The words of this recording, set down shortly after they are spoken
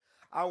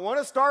I want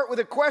to start with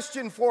a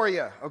question for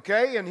you,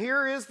 okay? And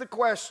here is the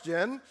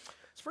question.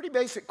 It's a pretty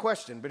basic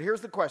question, but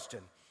here's the question.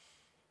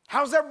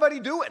 How's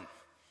everybody doing?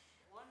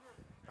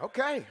 Wonderful.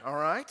 Okay, all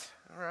right.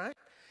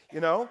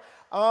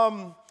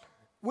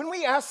 When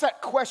we ask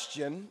that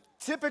question,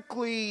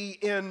 typically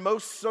in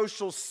most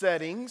social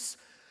settings,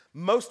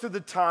 most of the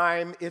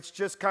time it's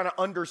just kind of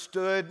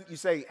understood. You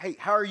say, hey,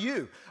 how are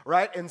you,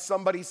 right? And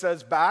somebody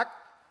says back,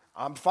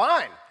 I'm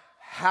fine.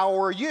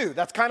 How are you?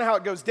 That's kind of how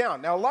it goes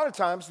down. Now, a lot of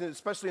times,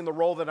 especially in the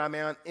role that I'm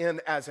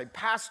in as a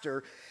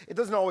pastor, it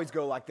doesn't always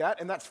go like that,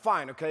 and that's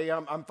fine, okay?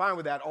 I'm fine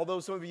with that. Although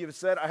some of you have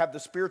said I have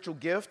the spiritual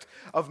gift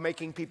of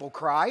making people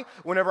cry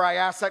whenever I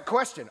ask that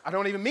question. I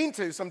don't even mean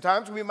to.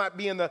 Sometimes we might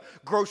be in the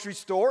grocery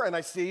store, and I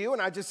see you,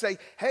 and I just say,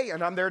 hey,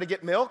 and I'm there to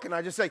get milk, and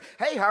I just say,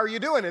 hey, how are you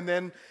doing?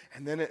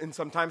 And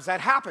sometimes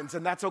that happens,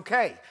 and that's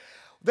okay.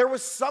 There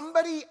was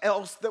somebody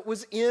else that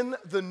was in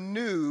the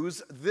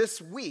news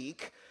this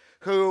week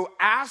who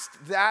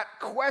asked that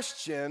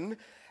question,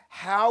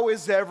 how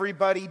is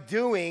everybody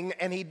doing?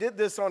 And he did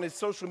this on his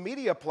social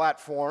media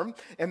platform,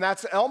 and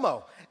that's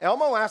Elmo.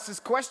 Elmo asked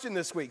this question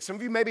this week. Some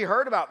of you maybe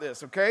heard about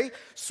this, okay?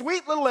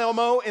 Sweet little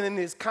Elmo, and in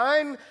his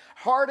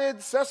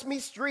kind-hearted Sesame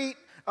Street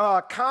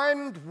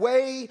kind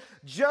way,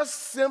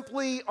 just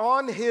simply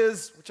on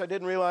his, which I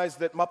didn't realize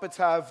that Muppets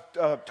have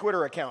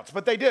Twitter accounts,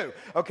 but they do,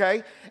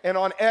 okay? And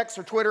on X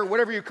or Twitter,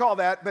 whatever you call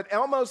that, but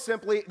Elmo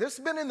simply, this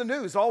has been in the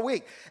news all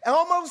week.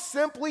 Elmo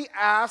simply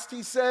asked,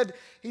 he said,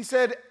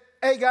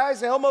 hey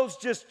guys, Elmo's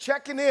just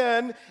checking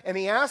in, and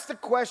he asked the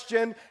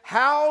question,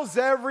 how's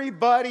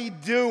everybody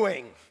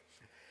doing?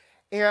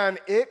 And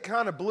it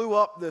kind of blew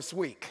up this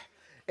week.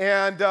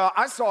 And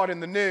I saw it in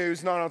the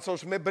news, not on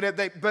social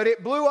media, but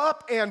it blew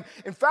up. And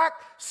in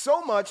fact,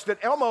 so much that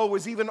Elmo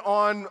was even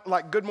on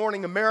like Good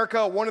Morning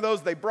America, one of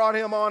those, they brought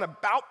him on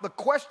about the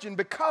question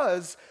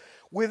because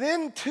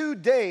within 2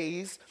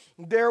 days,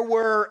 there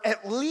were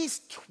at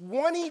least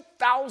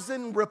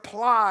 20,000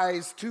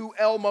 replies to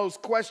Elmo's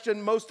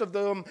question, most of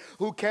them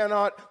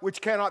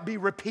which cannot be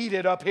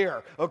repeated up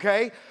here,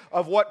 okay,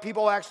 of what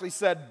people actually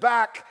said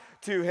back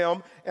to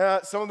him.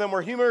 Some of them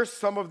were humorous,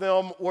 some of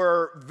them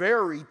were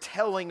very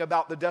telling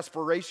about the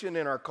desperation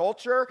in our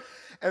culture.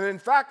 And in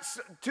fact,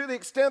 to the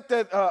extent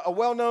that a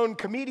well-known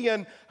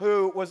comedian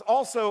who was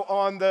also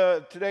on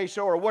the Today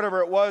Show or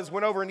whatever it was,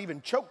 went over and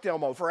even choked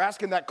Elmo for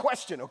asking that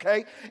question,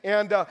 okay?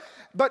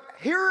 But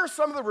here are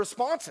some of the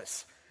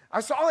responses.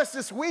 I saw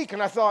this week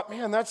and I thought,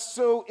 man, that's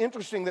so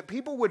interesting that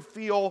people would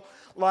feel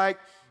like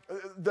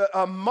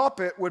a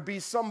Muppet would be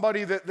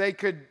somebody that they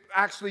could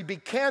actually be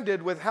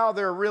candid with how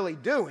they're really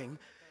doing.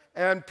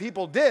 And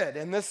people did.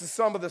 And this is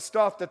some of the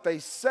stuff that they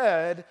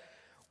said.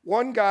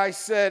 One guy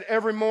said,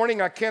 every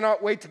morning I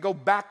cannot wait to go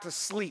back to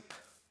sleep.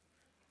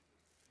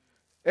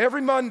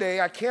 Every Monday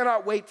I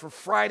cannot wait for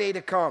Friday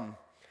to come.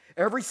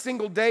 Every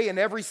single day and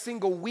every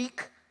single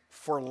week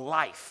for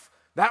life.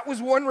 That was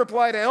one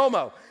reply to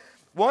Elmo.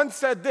 One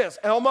said this,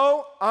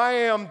 Elmo, I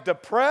am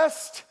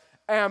depressed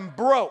and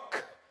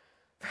broke.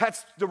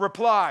 That's the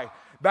reply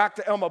back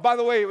to Elmo. By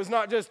the way, it was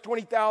not just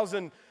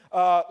 20,000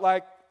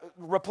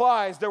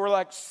 replies. There were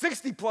like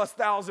 60+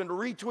 thousand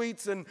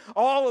retweets and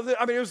all of it.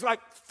 I mean, it was like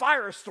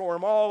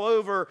firestorm all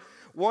over.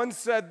 One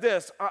said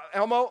this,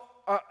 Elmo,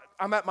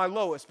 I'm at my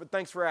lowest, but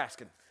thanks for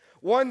asking.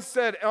 One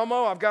said,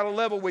 Elmo, I've got to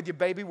level with you,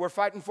 baby. We're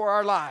fighting for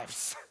our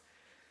lives.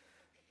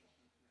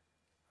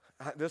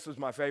 This was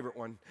my favorite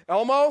one.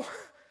 Elmo,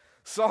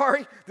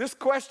 sorry, this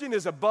question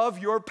is above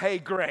your pay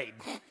grade.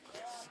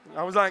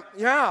 I was like,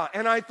 yeah,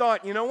 and I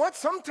thought, you know what?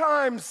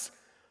 Sometimes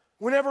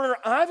whenever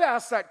I've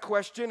asked that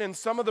question and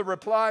some of the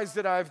replies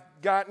that I've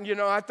gotten,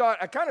 I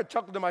kind of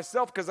chuckled to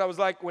myself because I was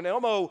like, when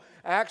Elmo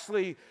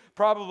actually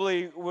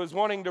probably was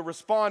wanting to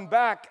respond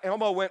back,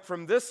 Elmo went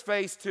from this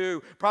face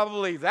to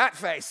probably that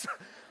face.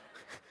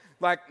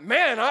 Like,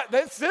 man,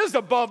 this is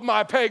above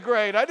my pay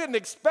grade. I didn't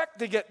expect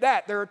to get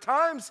that. There are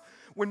times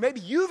when maybe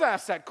you've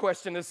asked that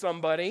question to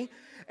somebody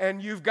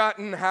and you've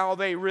gotten how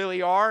they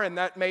really are, and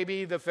that may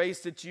be the face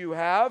that you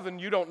have, and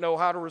you don't know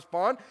how to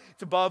respond.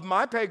 It's above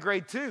my pay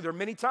grade, too. There are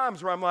many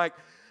times where I'm like,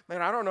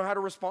 man, I don't know how to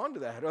respond to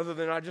that, other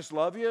than I just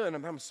love you, and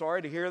I'm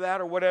sorry to hear that,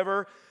 or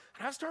whatever.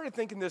 And I started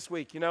thinking this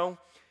week,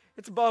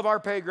 it's above our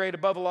pay grade,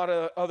 above a lot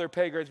of other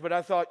pay grades, but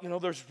I thought,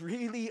 there's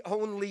really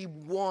only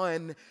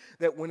one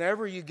that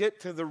whenever you get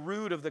to the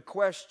root of the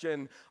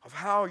question of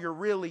how you're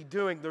really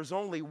doing, there's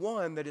only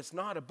one that it's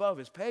not above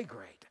his pay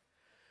grade.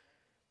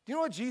 Do you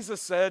know what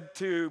Jesus said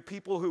to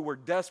people who were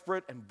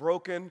desperate and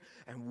broken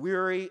and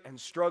weary and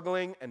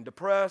struggling and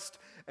depressed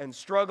and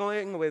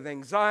struggling with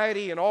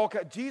anxiety and all?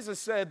 Jesus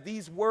said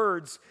these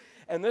words,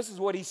 and this is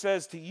what he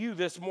says to you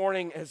this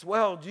morning as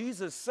well.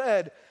 Jesus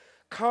said,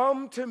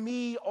 come to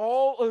me,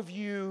 all of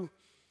you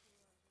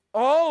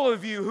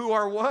who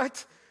are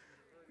what?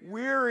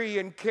 Weary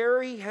and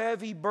carry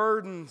heavy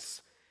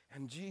burdens.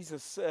 And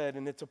Jesus said,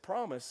 and it's a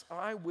promise,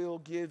 I will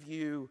give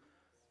you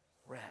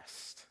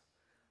rest.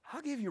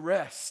 I'll give you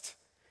rest.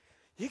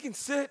 You can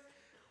sit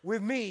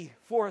with me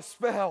for a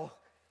spell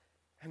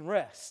and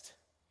rest.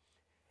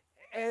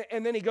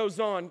 And then he goes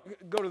on,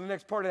 go to the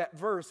next part of that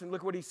verse, and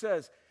look what he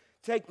says.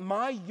 take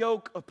my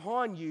yoke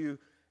upon you.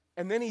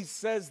 And then he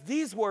says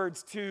these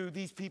words to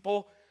these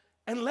people,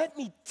 and let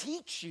me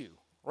teach you,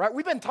 right?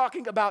 We've been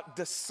talking about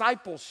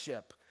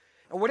discipleship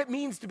and what it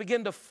means to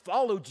begin to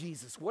follow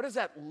Jesus. What does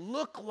that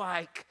look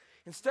like?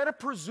 Instead of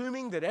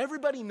presuming that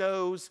everybody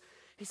knows,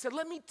 he said,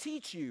 let me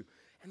teach you.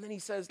 And then he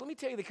says, let me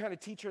tell you the kind of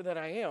teacher that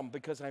I am,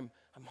 because I'm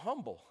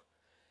humble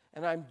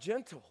and I'm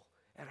gentle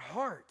at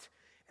heart.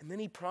 And then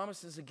he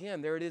promises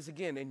again, there it is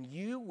again, and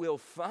you will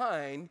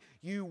find,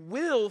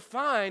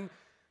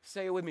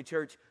 say it with me,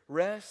 church,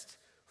 rest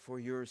for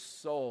your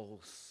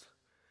souls.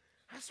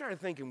 I started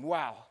thinking,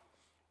 wow,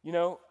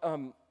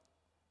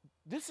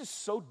 this is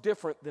so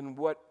different than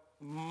what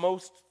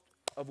most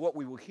of what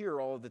we will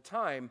hear all of the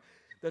time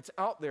that's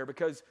out there,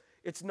 because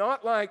it's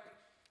not like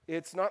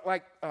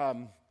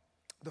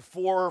the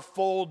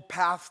fourfold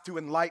path to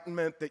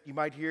enlightenment that you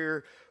might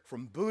hear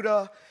from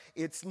Buddha.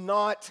 It's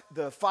not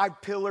the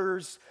 5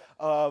 pillars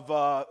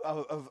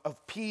of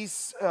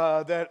peace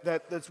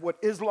that's what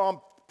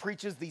Islam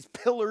preaches, these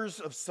pillars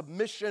of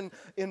submission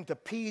into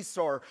peace,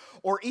 or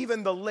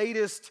even the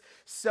latest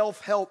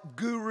self-help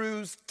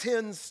gurus,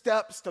 10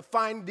 steps to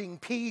finding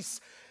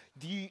peace.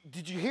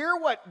 Did you hear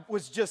what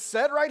was just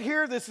said right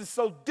here? This is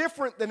so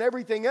different than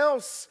everything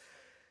else.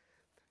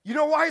 You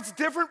know why it's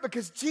different?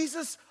 Because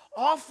Jesus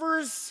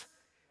offers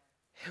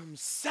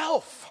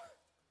himself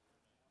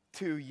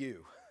to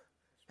you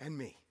and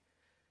me.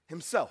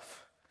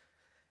 Himself.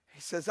 He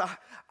says,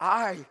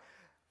 I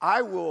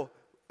will,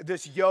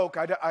 this yoke,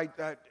 I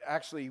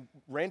actually,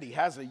 Randy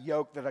has a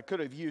yoke that I could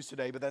have used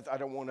today, but I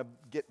don't want to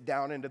get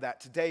down into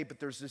that today, but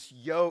there's this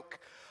yoke,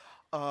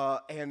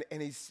 and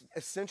he's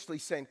essentially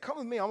saying, come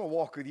with me, I'm going to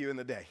walk with you in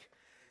the day.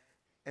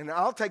 And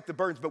I'll take the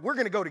burdens, but we're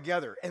going to go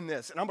together in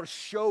this, and I'm going to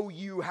show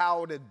you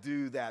how to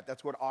do that.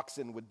 That's what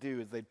oxen would do,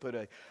 is they'd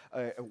put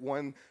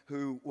one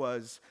who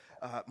was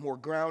more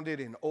grounded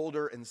and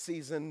older and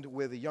seasoned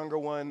with a younger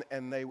one,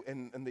 and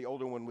the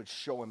older one would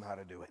show him how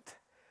to do it.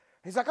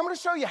 He's like, I'm going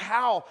to show you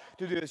how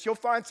to do this. You'll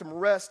find some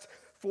rest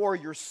for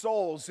your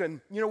souls.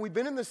 And, we've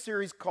been in this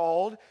series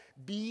called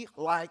Be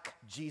Like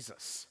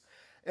Jesus.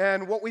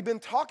 And what we've been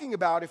talking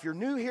about, if you're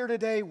new here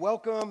today,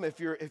 welcome. If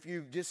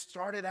you just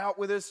started out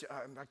with us,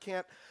 I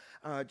can't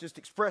just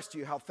express to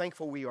you how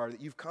thankful we are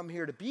that you've come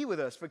here to be with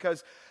us,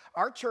 because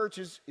our church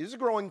is a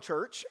growing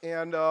church,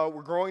 and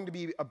we're growing to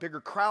be a bigger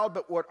crowd.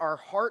 But what our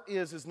heart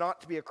is not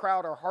to be a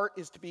crowd. Our heart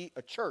is to be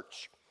a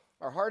church.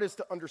 Our heart is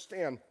to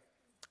understand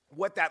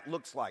what that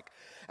looks like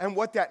and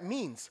what that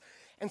means.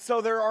 And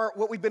so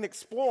what we've been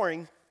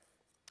exploring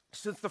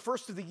since the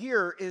first of the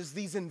year is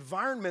these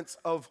environments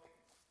of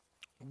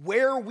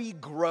where we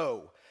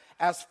grow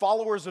as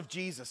followers of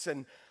Jesus.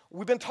 And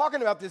we've been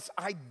talking about this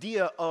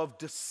idea of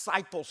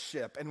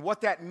discipleship and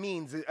what that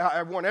means.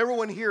 I want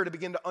everyone here to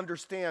begin to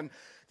understand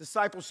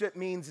discipleship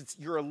means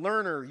you're a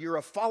learner, you're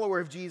a follower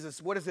of Jesus.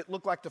 What does it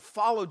look like to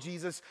follow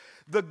Jesus?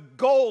 The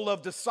goal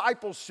of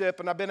discipleship,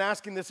 and I've been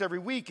asking this every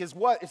week, is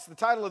what? It's the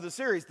title of the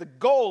series. The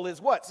goal is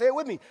what? Say it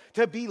with me.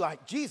 To be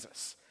like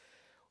Jesus.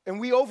 And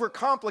we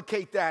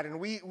overcomplicate that, and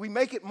we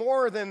make it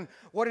more than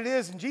what it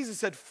is. And Jesus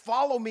said,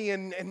 follow me,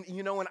 and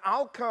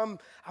I'll come,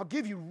 I'll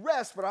give you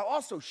rest, but I'll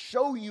also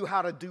show you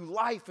how to do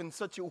life in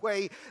such a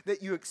way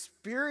that you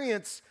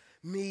experience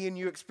me, and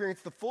you experience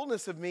the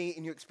fullness of me,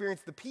 and you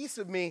experience the peace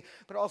of me,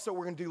 but also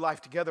we're going to do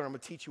life together. I'm going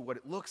to teach you what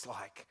it looks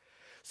like.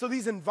 So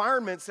these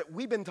environments that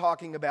we've been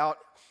talking about,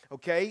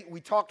 okay, we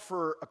talked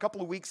for a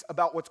couple of weeks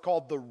about what's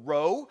called the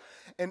row.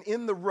 And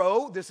in the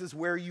row, this is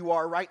where you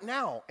are right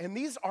now. And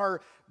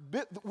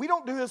we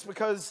don't do this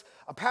because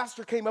a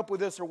pastor came up with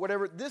this or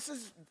whatever. This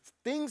is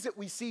things that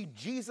we see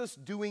Jesus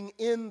doing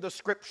in the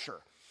scripture.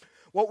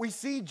 What we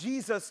see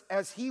Jesus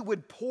as he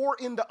would pour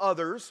into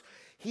others,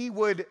 he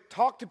would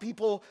talk to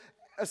people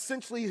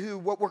essentially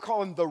what we're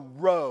calling the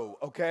row,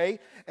 okay?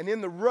 And in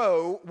the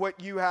row,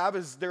 what you have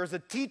is there's a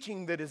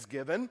teaching that is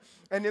given,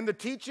 and in the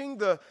teaching,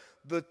 the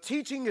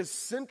teaching is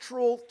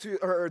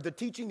the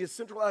teaching is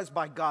centralized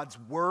by God's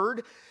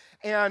word.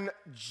 And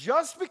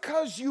just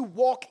because you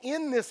walk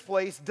in this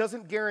place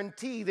doesn't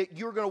guarantee that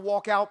you're going to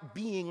walk out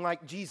being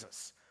like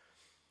Jesus.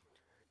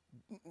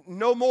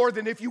 No more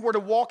than if you were to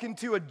walk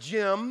into a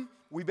gym,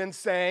 we've been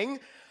saying,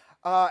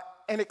 and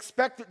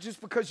expect that just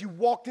because you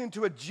walked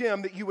into a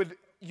gym that you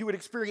would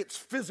experience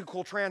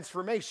physical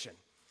transformation.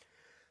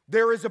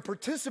 There is a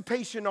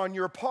participation on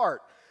your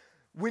part.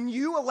 When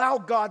you allow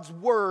God's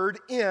word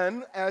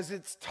in as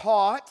it's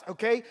taught,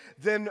 okay,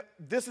 then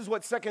this is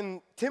what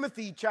 2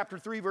 Timothy chapter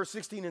 3, verse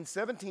 16 and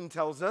 17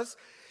 tells us.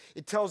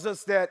 It tells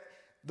us that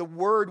the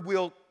word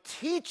will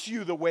teach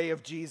you the way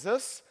of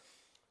Jesus.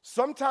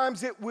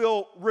 Sometimes it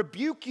will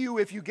rebuke you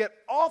if you get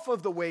off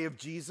of the way of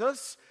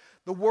Jesus.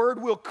 The word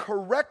will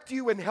correct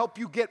you and help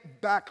you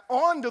get back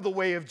onto the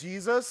way of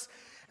Jesus.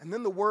 And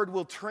then the word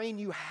will train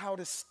you how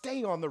to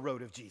stay on the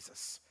road of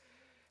Jesus,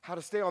 how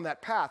to stay on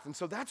that path. And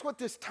so that's what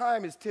this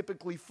time is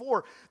typically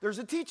for. There's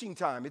a teaching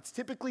time. It's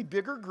typically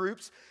bigger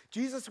groups.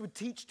 Jesus would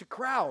teach to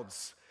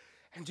crowds.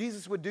 And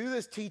Jesus would do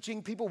this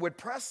teaching. People would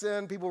press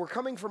in. People were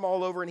coming from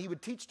all over, and he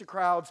would teach to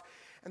crowds.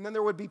 and then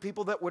there would be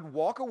people that would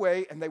walk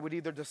away and they would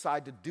either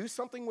decide to do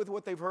something with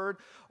what they've heard,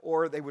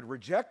 or they would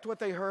reject what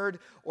they heard,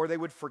 or they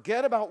would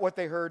forget about what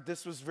they heard.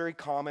 This was very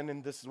common,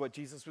 and this is what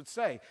Jesus would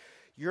say.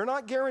 You're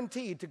not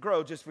guaranteed to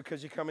grow just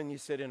because you come and you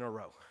sit in a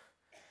row.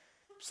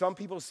 Some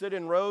people sit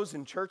in rows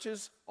in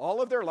churches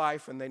all of their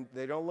life, and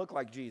they don't look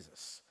like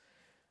Jesus.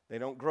 They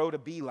don't grow to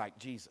be like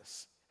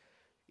Jesus.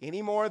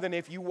 Any more than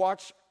if you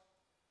watch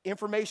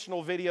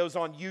informational videos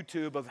on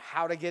YouTube of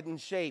how to get in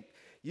shape.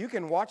 You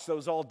can watch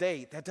those all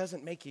day. That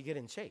doesn't make you get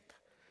in shape.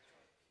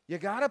 You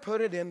got to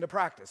put it into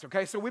practice,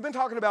 okay? So we've been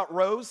talking about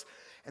rows,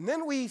 and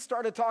then we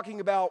started talking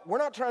about we're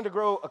not trying to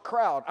grow a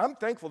crowd. I'm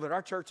thankful that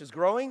our church is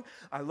growing.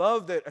 I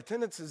love that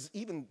attendance is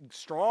even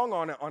strong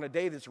on a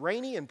day that's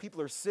rainy and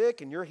people are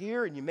sick and you're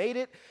here and you made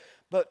it.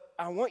 But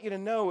I want you to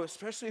know,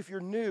 especially if you're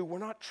new, we're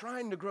not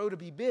trying to grow to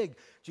be big.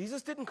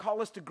 Jesus didn't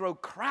call us to grow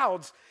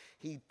crowds.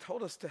 He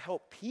told us to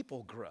help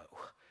people grow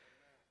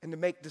and to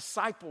make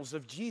disciples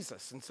of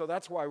Jesus. And so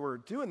that's why we're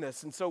doing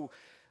this. And so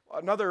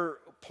another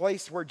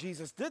place where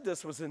Jesus did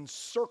this was in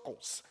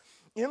circles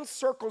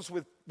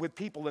with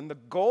people. And the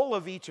goal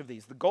of each of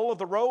these, the goal of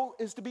the row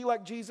is to be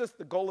like Jesus.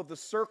 The goal of the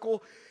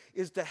circle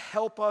is to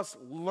help us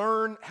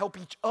learn, help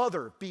each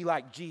other be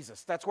like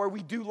Jesus. That's why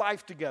we do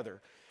life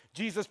together.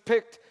 Jesus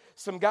picked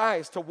some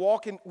guys to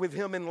walk with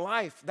him in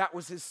life. That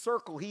was his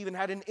circle. He even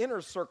had an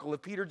inner circle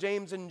of Peter,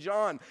 James, and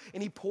John,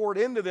 and he poured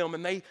into them,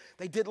 and they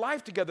did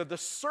life together. The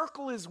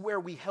circle is where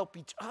we help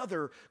each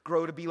other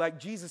grow to be like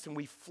Jesus, and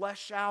we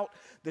flesh out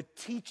the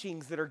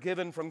teachings that are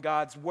given from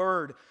God's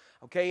word.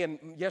 Okay, and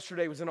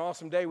yesterday was an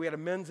awesome day. We had a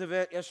men's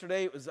event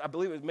yesterday. It was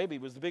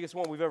the biggest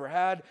one we've ever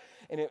had.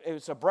 And it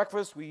was a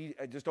breakfast. We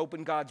just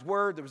opened God's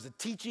word. There was a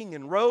teaching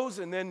in rows.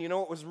 And then,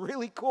 it was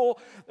really cool.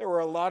 There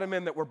were a lot of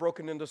men that were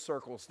broken into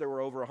circles. There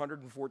were over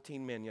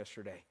 114 men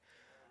yesterday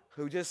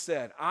who just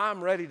said,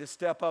 I'm ready to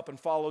step up and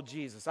follow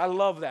Jesus. I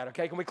love that,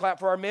 okay? Can we clap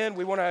for our men?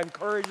 We want to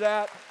encourage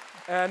that.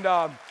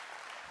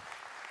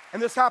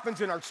 And this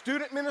happens in our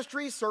student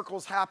ministry.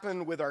 Circles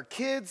happen with our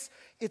kids.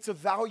 It's a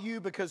value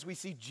because we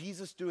see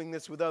Jesus doing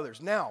this with others.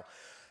 Now,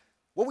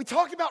 what we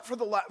talked about for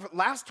the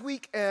last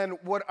week and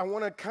what I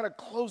want to kind of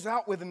close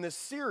out with in this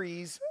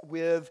series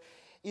with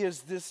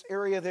is this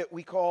area that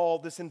we call,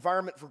 this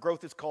environment for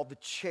growth is called the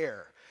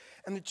chair.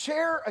 And the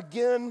chair,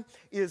 again,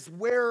 is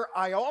where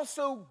I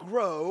also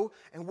grow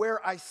and where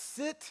I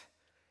sit.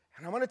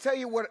 And I'm going to tell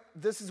you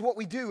this is what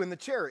we do in the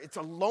chair. It's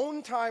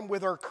alone time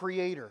with our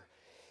Creator.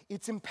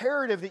 It's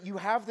imperative that you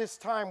have this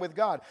time with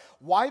God.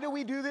 Why do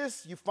we do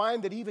this? You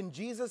find that even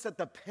Jesus at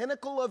the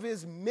pinnacle of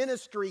his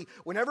ministry,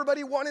 when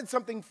everybody wanted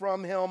something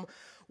from him,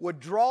 would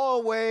draw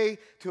away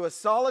to a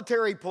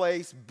solitary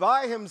place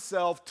by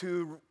himself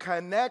to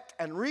connect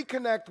and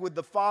reconnect with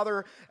the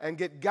Father and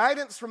get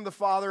guidance from the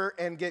Father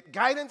and get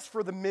guidance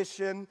for the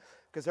mission,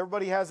 because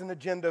everybody has an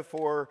agenda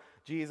for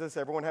Jesus.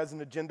 Everyone has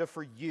an agenda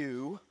for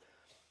you.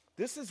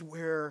 This is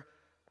where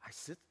I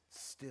sit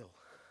still.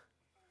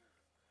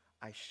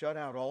 I shut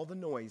out all the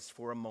noise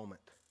for a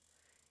moment.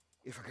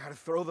 If I got to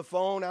throw the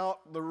phone out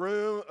of the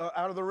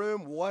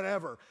room,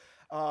 whatever.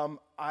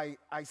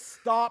 I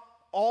stop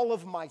all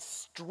of my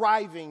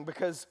striving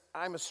because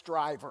I'm a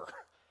striver.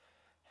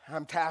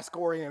 I'm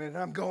task-oriented.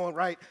 I'm going,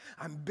 right?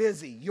 I'm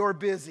busy. You're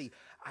busy.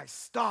 I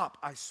stop.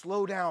 I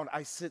slow down.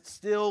 I sit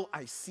still.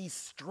 I cease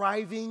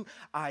striving.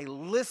 I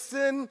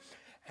listen.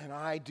 And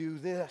I do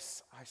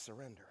this. I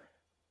surrender.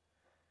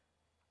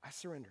 I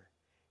surrender.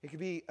 It could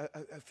be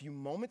a few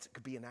moments, it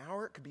could be an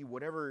hour, it could be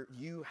whatever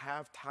you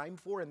have time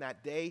for in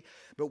that day.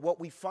 But what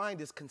we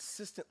find is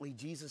consistently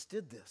Jesus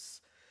did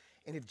this.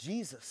 And if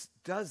Jesus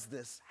does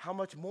this, how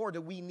much more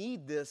do we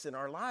need this in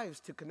our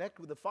lives to connect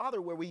with the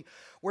Father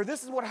where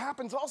this is what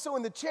happens also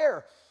in the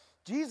chair.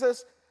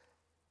 Jesus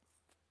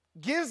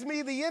gives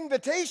me the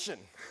invitation.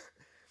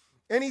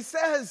 And he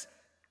says,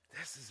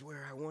 this is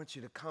where I want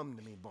you to come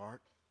to me,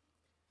 Bart.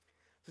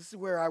 This is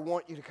where I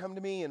want you to come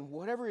to me, and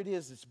whatever it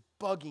is that's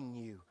bugging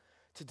you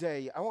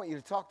today, I want you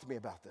to talk to me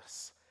about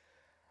this.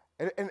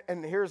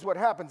 And here's what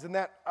happens. And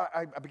that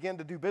I began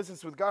to do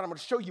business with God. I'm going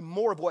to show you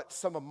more of what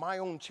some of my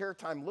own chair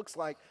time looks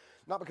like,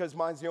 not because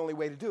mine's the only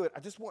way to do it. I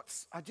just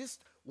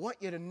want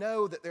you to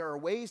know that there are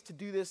ways to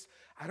do this.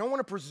 I don't want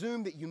to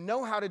presume that you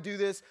know how to do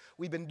this.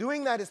 We've been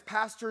doing that as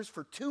pastors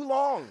for too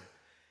long.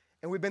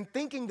 And we've been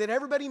thinking that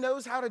everybody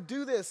knows how to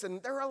do this.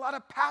 And there are a lot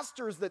of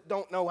pastors that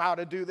don't know how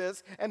to do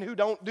this and who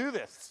don't do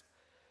this.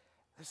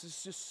 This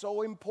is just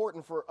so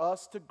important for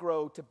us to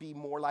grow to be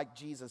more like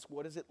Jesus.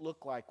 What does it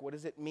look like? What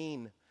does it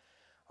mean?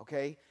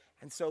 Okay?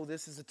 And so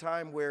this is a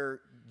time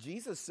where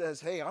Jesus says,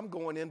 hey, I'm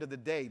going into the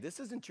day. This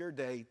isn't your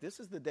day. This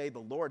is the day the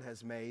Lord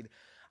has made.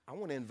 I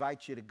want to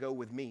invite you to go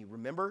with me.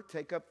 Remember,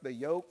 take up the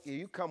yoke.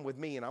 You come with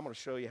me, and I'm going to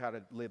show you how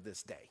to live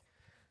this day.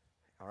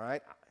 All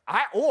right?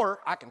 Or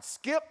I can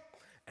skip,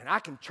 and I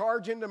can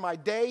charge into my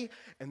day,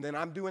 and then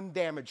I'm doing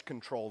damage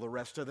control the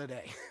rest of the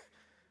day.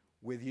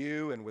 With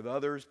you and with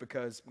others,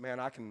 because, man,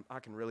 I can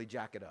really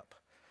jack it up.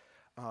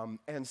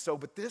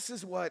 But this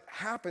is what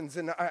happens,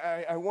 and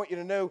I want you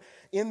to know,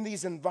 in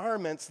these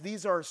environments,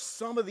 these are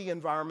some of the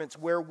environments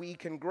where we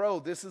can grow.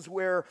 This is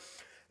where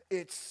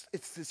it's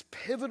this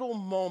pivotal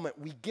moment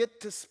we get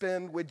to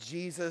spend with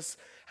Jesus.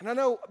 And I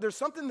know there's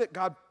something that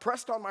God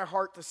pressed on my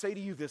heart to say to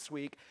you this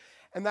week,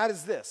 and that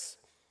is this.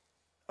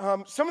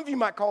 Some of you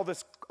might call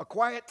this a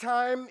quiet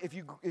time. If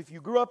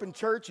you grew up in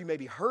church, you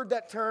maybe heard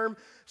that term.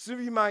 Some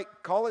of you might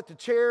call it the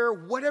chair.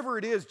 Whatever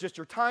it is, just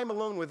your time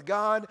alone with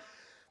God.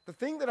 The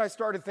thing that I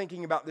started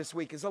thinking about this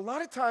week is a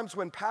lot of times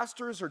when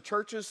pastors or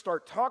churches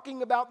start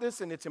talking about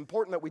this, and it's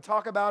important that we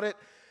talk about it,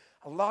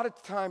 a lot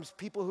of times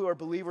people who are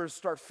believers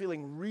start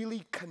feeling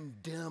really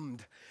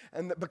condemned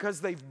and because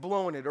they've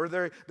blown it,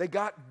 or they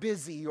got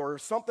busy, or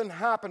something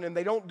happened and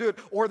they don't do it,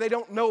 or they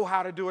don't know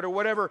how to do it, or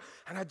whatever.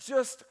 And I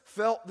just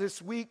felt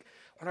this week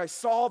when I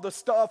saw the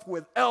stuff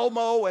with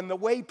Elmo and the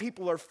way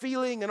people are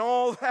feeling and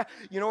all that,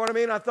 you know what I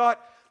mean? I thought,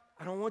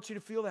 I don't want you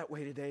to feel that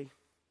way today.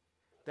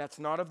 That's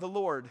not of the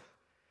Lord.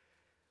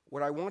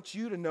 What I want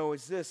you to know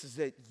is this, is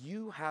that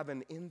you have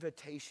an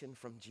invitation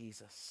from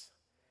Jesus.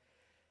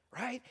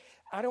 Right?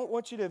 I don't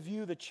want you to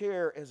view the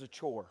chair as a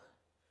chore.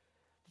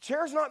 The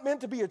chair is not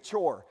meant to be a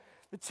chore.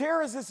 The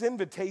chair is this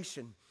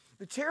invitation.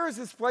 The chair is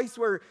this place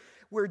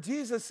where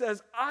Jesus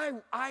says,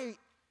 I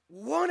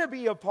want to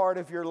be a part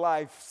of your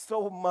life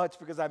so much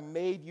because I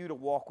made you to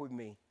walk with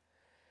me.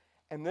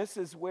 And this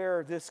is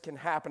where this can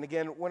happen.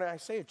 Again, when I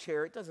say a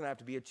chair, it doesn't have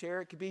to be a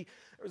chair. It could be,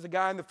 there was a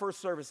guy in the first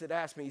service that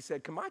asked me, he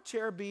said, can my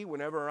chair be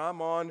whenever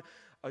I'm on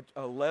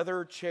a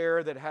leather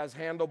chair that has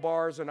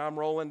handlebars and I'm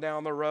rolling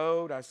down the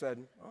road? I said,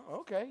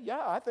 oh, okay,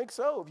 yeah, I think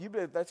so.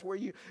 That's where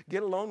you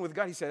get alone with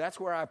God. He said, that's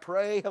where I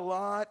pray a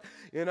lot,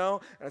 you know.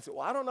 And I said,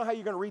 well, I don't know how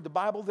you're going to read the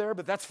Bible there,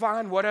 but that's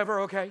fine,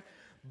 whatever, okay.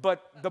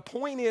 But the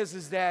point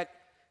is that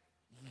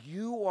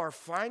you are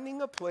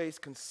finding a place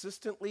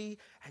consistently,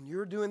 and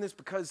you're doing this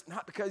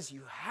not because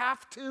you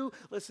have to,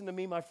 listen to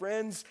me, my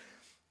friends,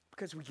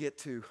 because we get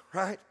to,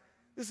 right?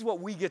 This is what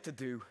we get to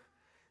do.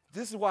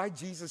 This is why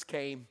Jesus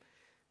came,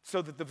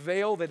 so that the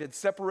veil that had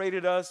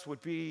separated us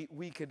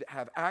we could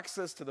have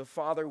access to the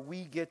Father.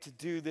 We get to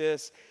do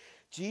this.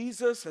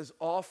 Jesus has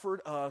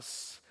offered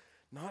us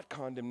not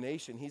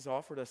condemnation. He's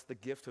offered us the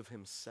gift of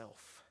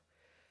himself.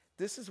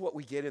 This is what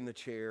we get in the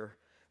chair.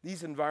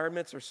 These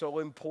environments are so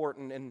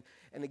important, and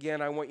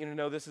again, I want you to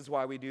know this is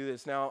why we do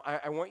this. Now,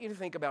 I want you to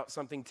think about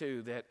something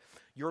too, that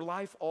your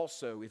life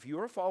also, if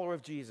you're a follower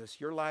of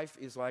Jesus, your life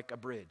is like a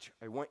bridge.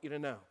 I want you to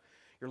know.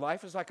 Your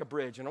life is like a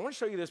bridge, and I want to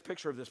show you this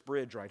picture of this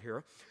bridge right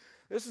here.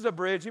 This is a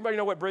bridge. Anybody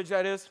know what bridge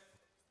that is?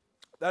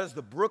 That is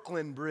the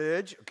Brooklyn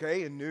Bridge,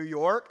 okay, in New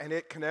York, and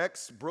it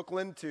connects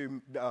Brooklyn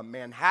to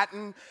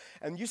Manhattan.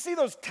 And you see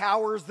those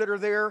towers that are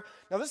there?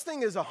 Now, this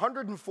thing is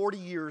 140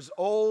 years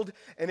old,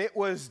 and it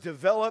was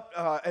developed,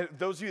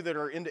 those of you that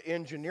are into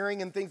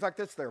engineering and things like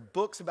this, there are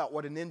books about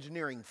what an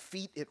engineering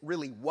feat it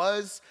really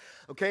was,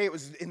 okay? It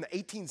was in the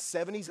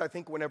 1870s, I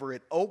think, whenever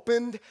it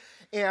opened,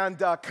 and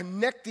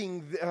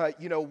connecting,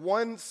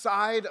 one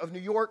side of New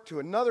York to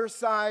another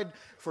side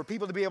for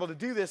people to be able to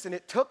do this, and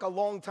it took a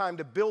long time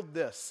to build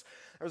this.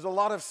 There's a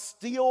lot of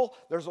steel,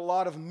 there's a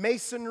lot of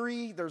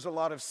masonry, there's a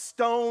lot of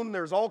stone,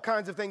 there's all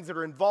kinds of things that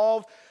are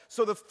involved.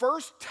 So the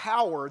first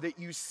tower that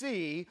you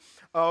see,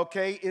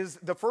 okay, is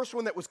the first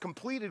one that was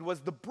completed was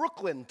the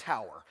Brooklyn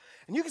Tower.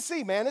 And you can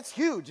see, man, it's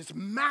huge, it's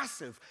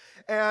massive.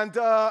 And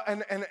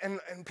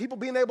people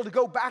being able to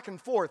go back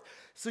and forth.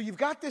 So you've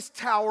got this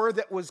tower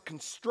that was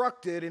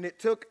constructed, and it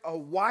took a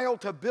while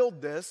to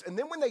build this. And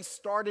then when they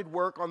started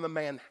work on the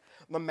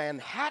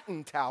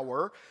Manhattan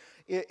Tower,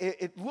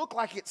 it looked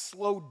like it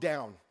slowed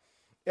down.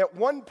 At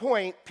one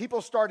point,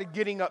 people started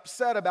getting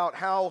upset about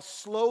how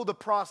slow the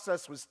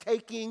process was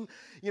taking.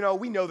 You know,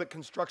 we know that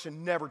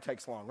construction never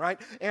takes long,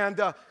 right? And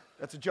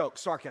that's a joke,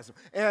 sarcasm.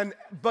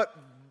 But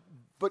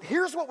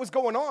here's what was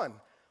going on.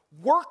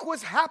 Work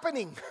was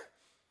happening,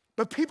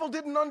 but people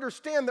didn't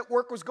understand that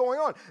work was going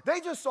on. They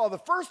just saw the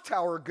first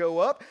tower go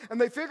up,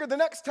 and they figured the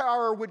next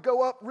tower would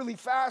go up really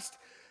fast.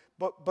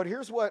 But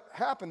here's what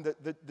happened.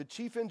 The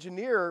chief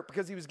engineer,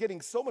 because he was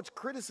getting so much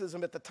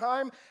criticism at the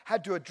time,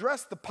 had to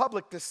address the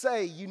public to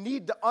say, you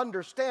need to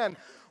understand,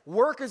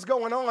 work is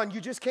going on,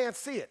 you just can't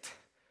see it.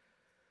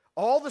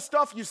 All the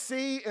stuff you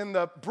see in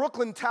the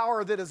Brooklyn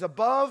Tower that is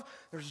above,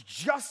 there's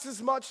just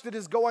as much that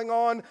is going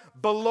on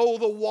below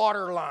the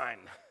water line.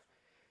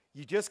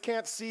 You just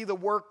can't see the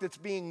work that's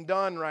being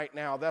done right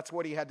now. That's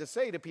what he had to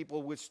say to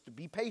people, was to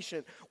be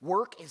patient.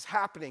 Work is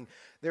happening.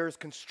 There's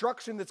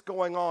construction that's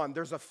going on.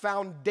 There's a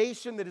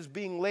foundation that is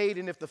being laid,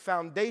 and if the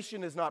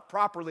foundation is not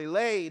properly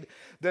laid,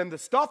 then the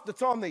stuff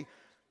that's on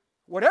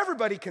what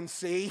everybody can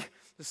see,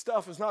 the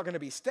stuff is not going to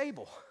be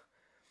stable.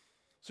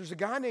 So there's a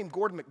guy named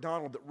Gordon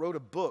MacDonald that wrote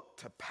a book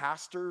to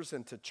pastors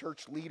and to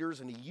church leaders,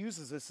 and he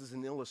uses this as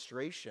an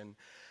illustration.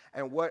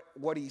 And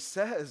what he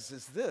says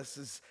is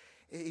this,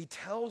 he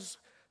tells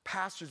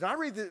pastors,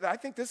 and I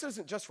think this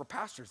isn't just for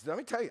pastors. Let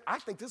me tell you, I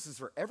think this is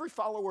for every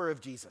follower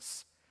of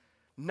Jesus.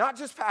 Not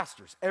just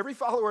pastors, every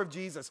follower of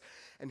Jesus.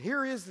 And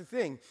here is the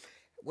thing.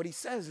 What he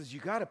says is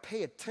you got to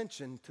pay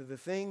attention to the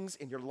things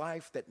in your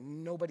life that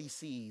nobody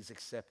sees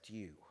except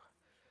you.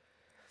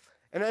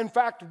 And in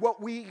fact,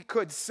 what we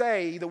could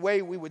say, the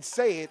way we would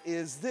say it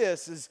is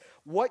this, is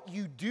what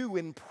you do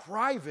in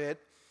private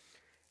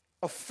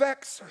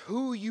affects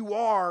who you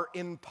are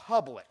in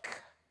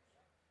public.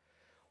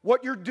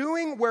 What you're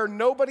doing where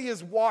nobody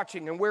is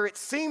watching and where it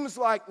seems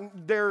like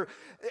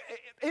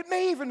it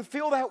may even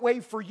feel that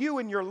way for you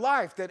in your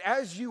life, that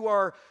as you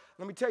are,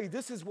 let me tell you,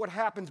 this is what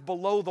happens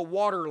below the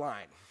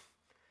waterline,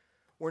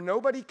 where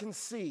nobody can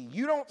see.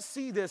 You don't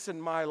see this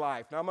in my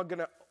life. Now I'm going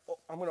to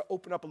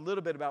open up a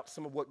little bit about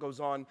some of what goes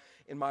on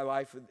in my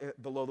life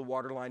below the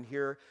waterline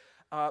here.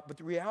 But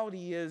the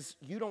reality is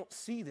you don't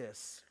see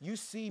this. You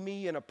see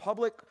me in a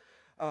public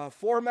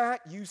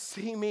format. You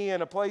see me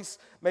in a place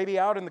maybe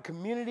out in the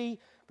community,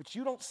 but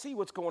you don't see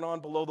what's going on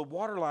below the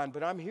waterline.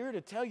 But I'm here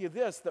to tell you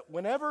this, that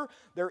whenever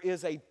there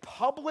is a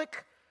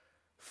public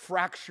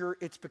fracture,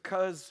 it's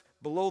because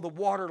below the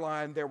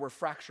waterline there were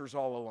fractures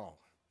all along.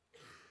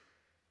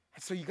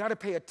 And so you got to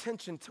pay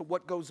attention to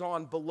what goes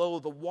on below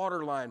the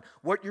waterline.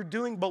 What you're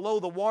doing below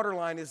the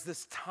waterline is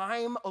this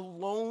time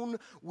alone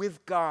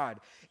with God.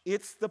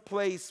 It's the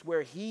place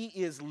where He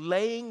is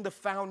laying the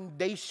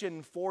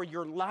foundation for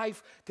your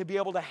life to be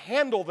able to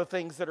handle the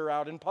things that are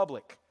out in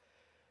public.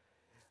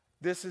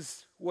 This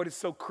is what is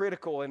so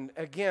critical. And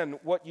again,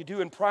 what you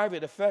do in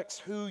private affects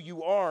who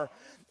you are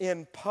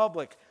in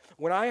public.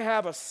 When I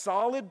have a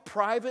solid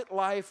private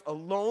life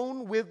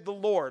alone with the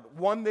Lord,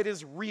 one that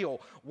is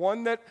real,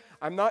 one that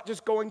I'm not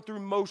just going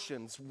through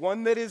motions,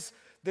 one that is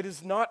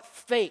not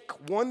fake,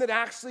 one that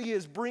actually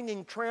is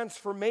bringing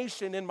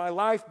transformation in my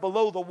life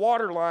below the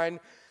waterline,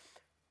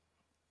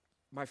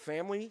 my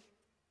family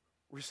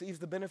receives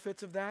the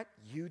benefits of that.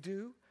 You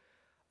do.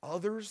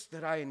 Others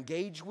that I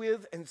engage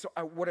with. And so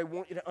what I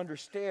want you to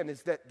understand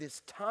is that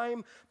this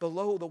time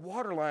below the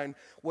waterline,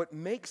 what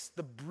makes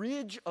the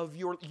bridge of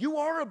you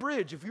are a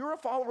bridge. If you're a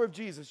follower of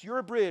Jesus, you're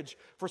a bridge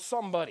for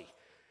somebody.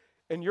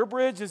 And your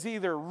bridge is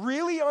either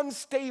really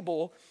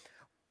unstable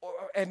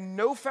and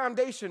no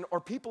foundation,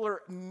 or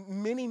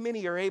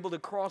many are able to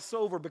cross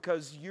over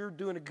because you're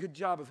doing a good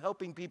job of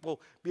helping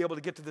people be able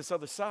to get to this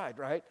other side,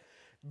 right?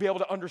 Be able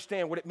to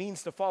understand what it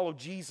means to follow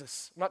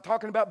Jesus. I'm not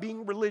talking about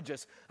being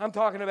religious. I'm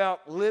talking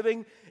about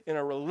living in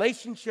a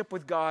relationship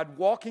with God,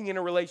 walking in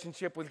a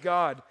relationship with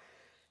God.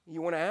 You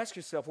want to ask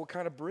yourself, what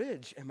kind of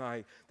bridge am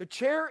I? The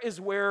chair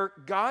is where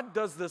God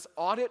does this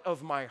audit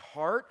of my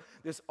heart,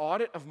 this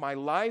audit of my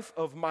life,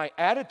 of my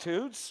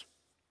attitudes,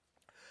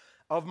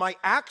 of my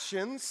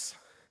actions,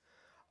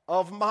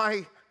 of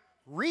my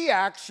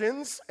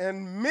reactions,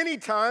 and many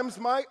times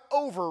my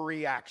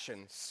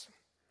overreactions.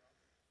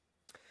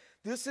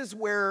 This is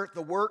where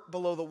the work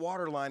below the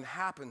waterline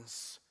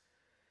happens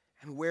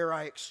and where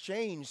I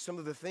exchange some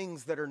of the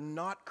things that are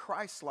not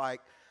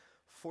Christ-like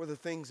for the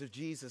things of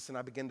Jesus, and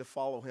I begin to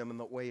follow Him in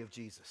the way of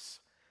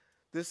Jesus.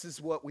 This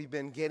is what we've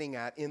been getting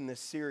at in this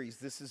series.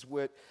 This is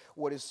what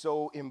is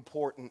so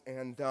important,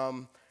 and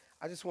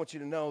I just want you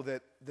to know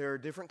that there are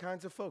different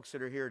kinds of folks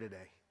that are here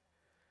today.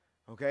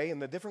 Okay,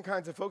 and the different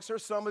kinds of folks, there are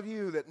some of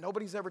you that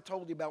nobody's ever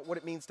told you about what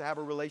it means to have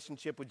a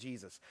relationship with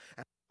Jesus.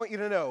 And I want you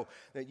to know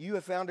that you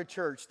have found a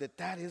church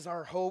that is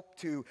our hope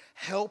to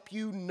help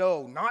you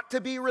know, not to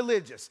be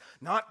religious,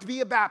 not to be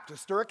a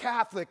Baptist or a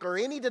Catholic or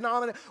any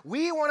denomination.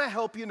 We want to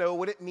help you know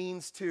what it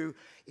means to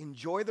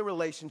enjoy the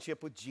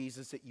relationship with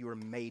Jesus that you are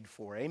made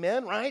for.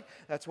 Amen, right?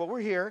 That's what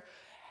we're here.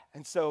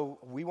 And so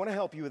we want to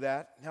help you with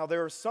that. Now,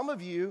 there are some of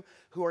you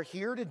who are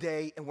here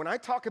today, and when I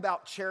talk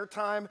about chair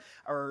time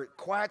or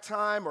quiet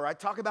time, or I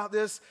talk about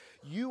this,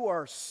 you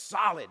are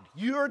solid.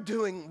 You're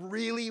doing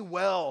really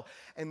well.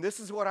 And this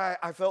is what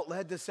I felt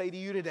led to say to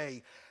you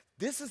today.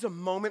 This is a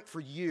moment for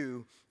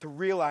you to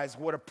realize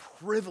what a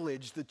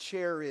privilege the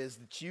chair is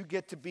that you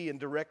get to be in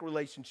direct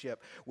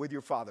relationship with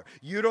your Father.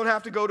 You don't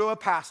have to go to a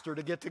pastor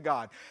to get to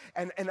God.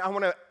 And I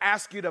want to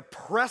ask you to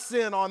press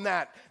in on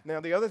that. Now,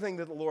 the other thing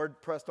that the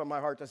Lord pressed on my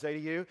heart to say to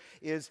you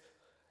is,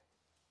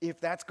 if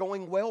that's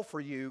going well for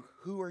you,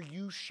 who are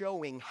you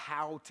showing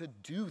how to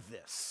do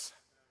this?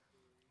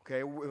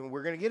 Okay,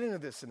 we're going to get into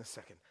this in a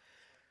second.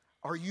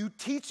 Are you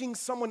teaching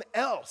someone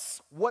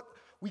else what?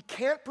 We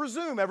can't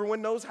presume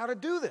everyone knows how to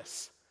do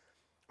this.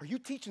 Are you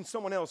teaching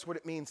someone else what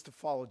it means to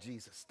follow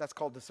Jesus? That's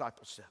called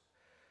discipleship.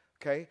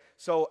 Okay?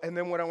 So, and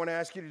then what I want to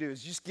ask you to do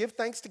is just give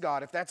thanks to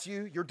God. If that's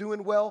you, you're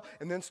doing well,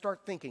 and then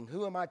start thinking,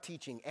 who am I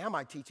teaching? Am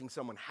I teaching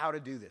someone how to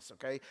do this?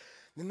 Okay?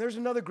 Then there's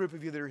another group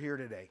of you that are here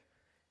today.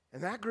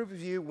 And that group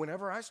of you,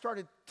 whenever I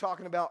started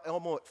talking about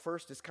Elmo at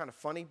first, it's kind of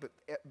funny, but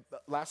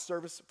last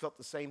service felt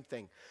the same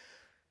thing.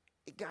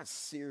 It got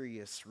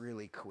serious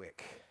really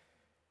quick.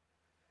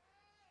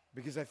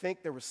 Because I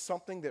think there was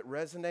something that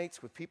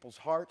resonates with people's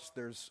hearts.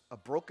 There's a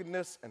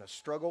brokenness and a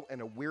struggle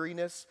and a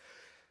weariness.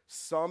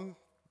 Some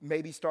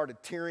maybe started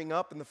tearing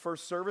up in the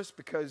first service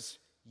because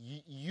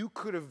you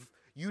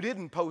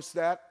didn't post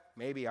that.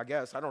 Maybe, I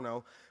guess, I don't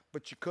know.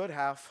 But you could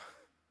have.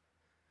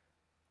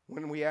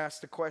 When we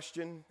asked the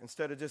question,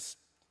 instead of just,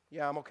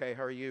 yeah, I'm okay,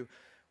 how are you?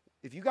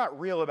 If you got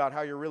real about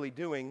how you're really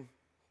doing,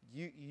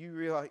 you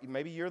realize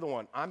maybe you're the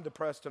one. I'm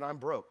depressed and I'm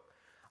broke.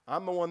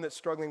 I'm the one that's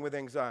struggling with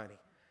anxiety.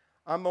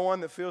 I'm the one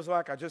that feels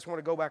like I just want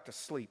to go back to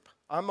sleep.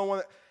 I'm the one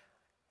that,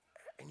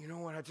 and you know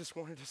what I just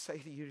wanted to say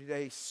to you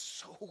today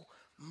so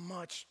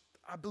much.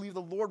 I believe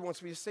the Lord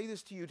wants me to say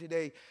this to you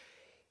today,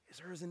 is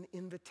there is an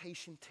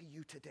invitation to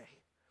you today.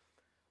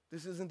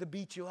 This isn't to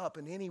beat you up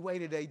in any way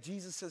today.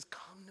 Jesus says,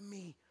 come to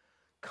me.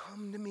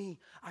 Come to me.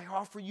 I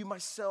offer you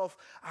myself.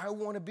 I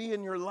want to be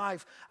in your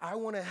life. I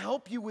want to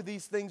help you with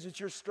these things that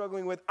you're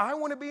struggling with. I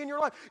want to be in your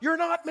life. You're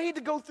not made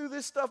to go through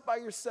this stuff by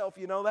yourself.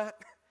 You know that?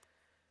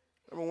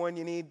 Number one,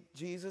 you need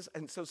Jesus.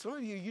 And so some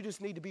of you, you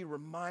just need to be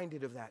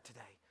reminded of that today.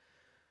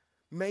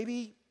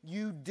 Maybe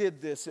you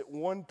did this at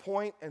one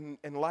point and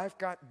life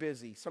got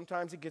busy.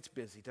 Sometimes it gets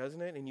busy,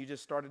 doesn't it? And you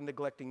just started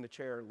neglecting the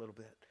chair a little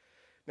bit.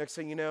 Next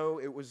thing you know,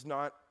 it was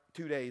not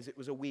 2 days, it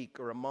was a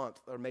week or a month,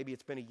 or maybe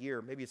it's been a year,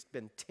 maybe it's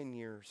been 10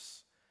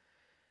 years.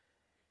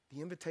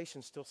 The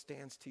invitation still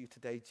stands to you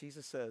today.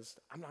 Jesus says,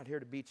 I'm not here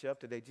to beat you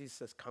up today. Jesus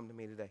says, come to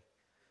me today.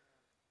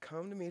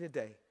 Come to me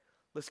today.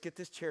 Let's get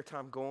this chair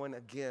time going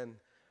again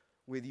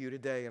with you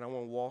today, and I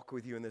want to walk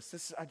with you in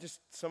this.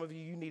 Some of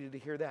you needed to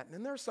hear that. And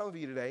then there are some of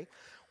you today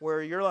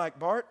where you're like,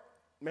 Bart,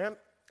 man,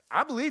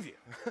 I believe you.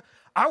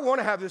 I want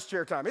to have this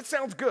chair time. It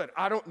sounds good.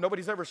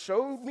 Nobody's ever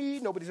showed me.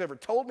 Nobody's ever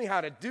told me how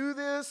to do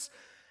this.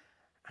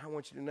 I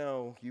want you to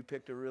know you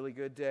picked a really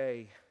good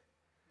day.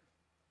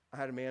 I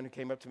had a man who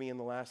came up to me in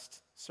the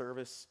last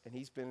service, and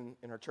he's been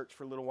in our church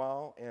for a little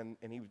while, and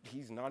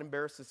he's not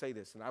embarrassed to say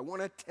this. And I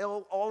want to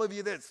tell all of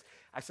you this.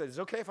 I said, is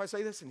it okay if I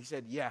say this? And he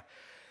said, yeah.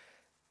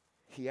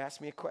 He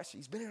asked me a question.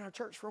 He's been in our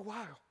church for a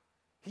while.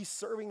 He's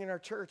serving in our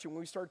church, and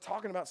when we started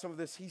talking about some of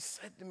this, he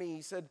said to me,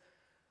 he said,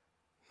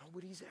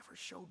 nobody's ever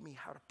showed me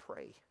how to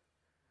pray.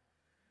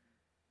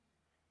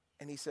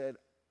 And he said,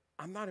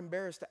 I'm not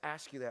embarrassed to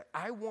ask you that.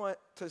 I want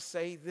to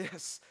say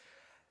this.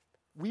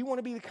 We want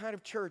to be the kind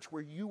of church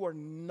where you are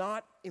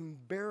not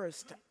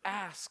embarrassed to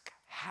ask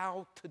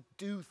how to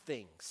do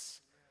things.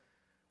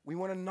 We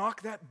want to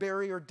knock that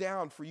barrier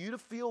down for you to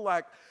feel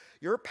like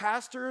your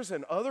pastors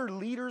and other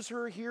leaders who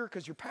are here,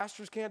 because your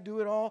pastors can't do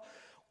it all,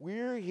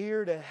 we're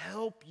here to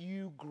help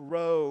you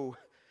grow.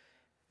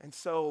 And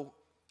so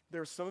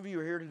there's some of you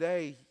who are here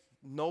today,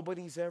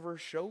 nobody's ever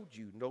showed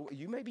you.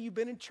 Maybe you've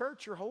been in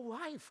church your whole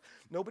life.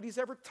 Nobody's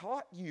ever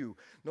taught you.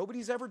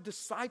 Nobody's ever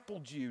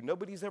discipled you.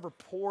 Nobody's ever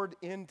poured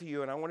into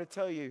you. And I want to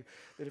tell you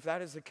that if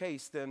that is the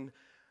case, then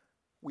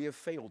we have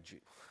failed you.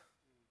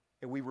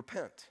 And we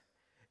repent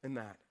in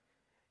that.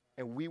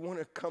 And we want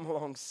to come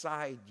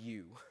alongside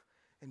you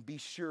and be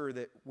sure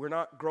that we're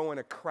not growing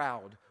a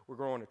crowd, we're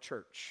growing a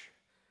church.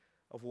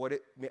 Of what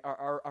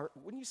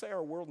wouldn't you say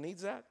our world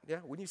needs that? Yeah,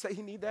 wouldn't you say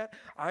you need that?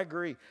 I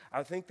agree.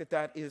 I think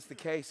that is the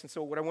case. And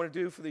so what I want to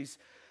do for these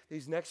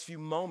next few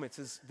moments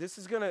is this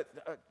is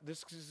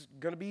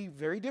gonna be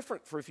very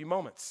different for a few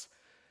moments,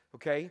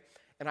 okay?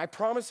 And I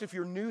promise if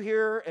you're new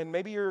here and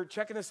maybe you're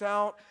checking us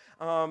out,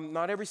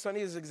 not every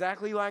Sunday is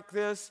exactly like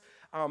this.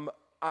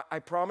 I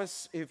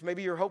promise if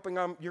maybe you're hoping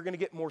you're going to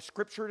get more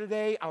scripture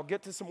today, I'll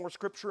get to some more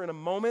scripture in a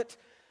moment.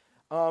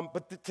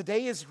 But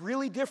today is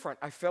really different.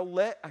 I felt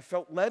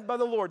led by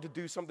the Lord to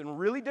do something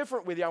really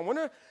different with you. I want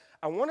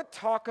to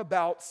talk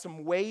about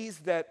some ways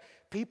that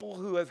people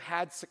who have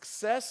had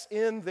success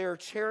in their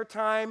chair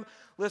time,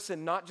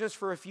 listen, not just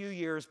for a few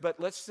years, but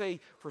let's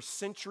say for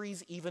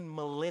centuries, even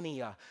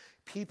millennia,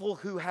 people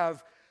who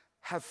have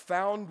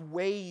found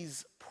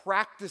ways,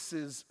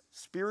 practices,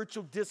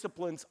 spiritual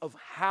disciplines of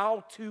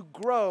how to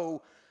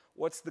grow.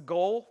 What's the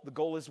goal? The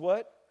goal is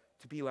what?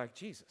 To be like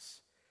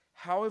Jesus.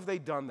 How have they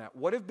done that?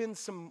 What have been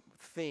some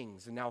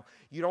things? And now,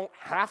 you don't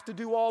have to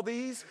do all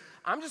these.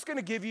 I'm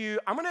going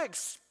to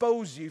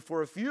expose you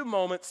for a few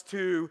moments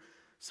to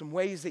some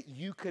ways that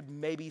you could,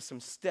 maybe some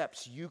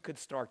steps you could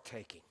start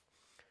taking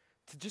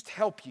to just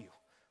help you,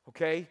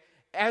 okay?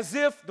 As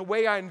if the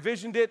way I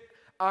envisioned it,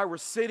 I were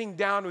sitting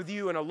down with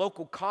you in a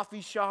local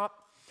coffee shop,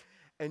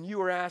 and you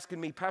were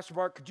asking me, Pastor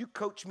Bart, could you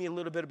coach me a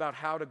little bit about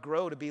how to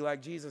grow to be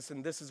like Jesus?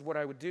 And this is what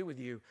I would do with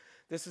you.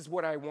 This is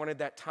what I wanted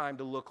that time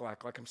to look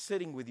like. Like I'm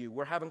sitting with you,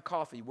 we're having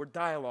coffee, we're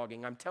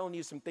dialoguing. I'm telling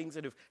you some things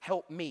that have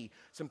helped me,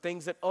 some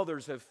things that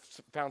others have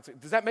found.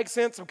 Does that make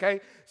sense? Okay,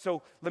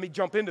 so let me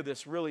jump into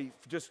this really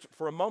just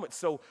for a moment.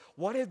 So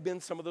what have been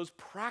some of those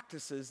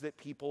practices that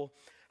people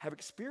have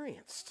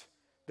experienced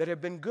that have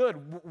been good?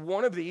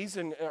 One of these,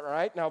 and all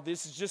right, now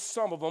this is just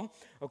some of them,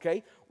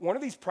 okay? One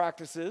of these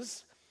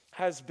practices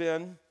has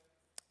been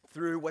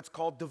through what's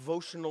called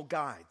devotional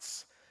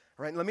guides.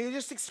 All right, let me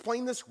just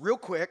explain this real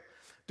quick.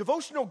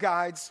 Devotional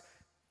guides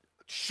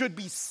should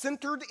be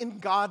centered in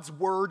God's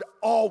word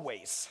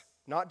always,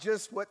 not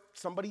just what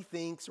somebody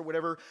thinks or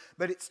whatever,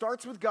 but it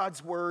starts with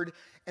God's word,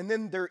 and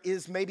then there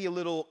is maybe a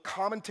little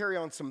commentary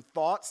on some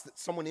thoughts that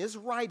someone is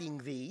writing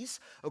these,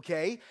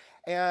 okay?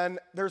 And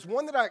there's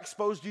one that I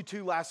exposed you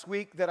to last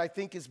week that I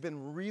think has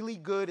been really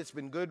good. It's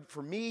been good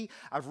for me.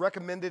 I've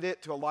recommended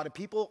it to a lot of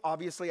people.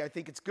 Obviously, I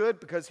think it's good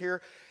because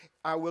here,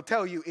 I will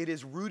tell you, it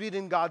is rooted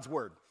in God's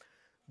word.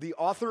 The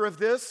author of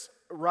this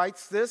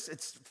writes this.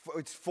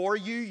 It's for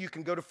you. You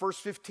can go to verse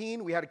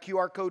 15. We had a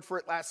QR code for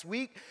it last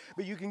week,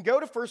 but you can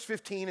go to verse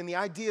 15, and the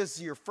idea is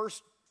your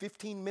first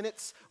 15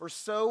 minutes or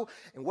so.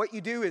 And what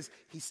you do is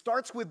he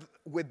starts with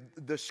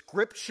the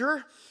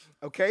scripture,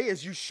 okay,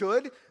 as you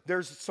should.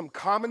 There's some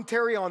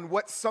commentary on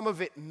what some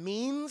of it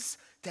means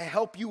to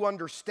help you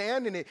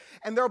understand.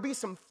 And there'll be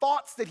some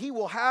thoughts that he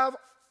will have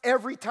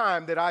every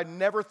time that I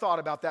never thought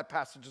about that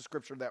passage of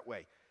scripture that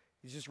way.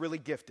 He's just really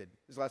gifted.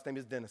 His last name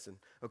is Dennison,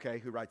 okay,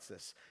 who writes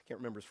this.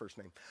 Can't remember his first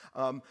name.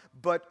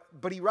 But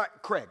he writes,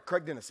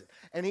 Craig Dennison.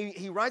 And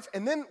he writes,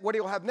 and then what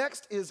he'll have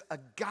next is a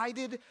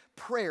guided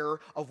prayer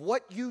of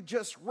what you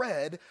just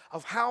read,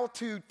 of how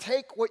to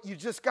take what you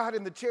just got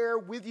in the chair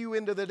with you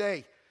into the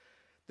day.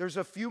 There's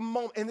a few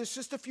moments, and it's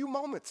just a few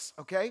moments,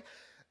 okay?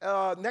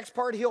 Next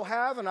part he'll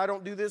have, and I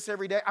don't do this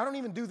every day. I don't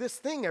even do this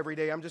thing every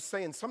day. I'm just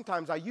saying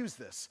sometimes I use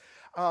this.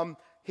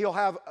 He'll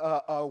have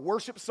a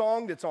worship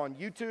song that's on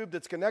YouTube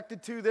that's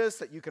connected to this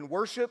that you can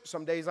worship.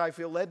 Some days I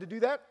feel led to do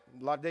that.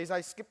 A lot of days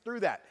I skip through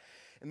that.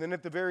 And then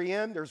at the very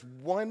end, there's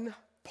one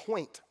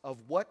point of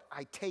what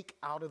I take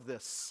out of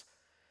this.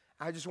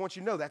 I just want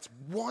you to know that's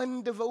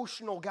one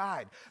devotional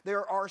guide.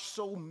 There are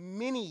so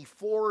many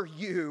for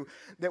you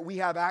that we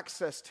have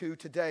access to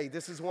today.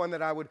 This is one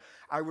that I would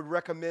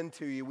recommend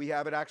to you. We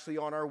have it actually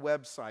on our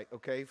website,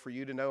 okay, for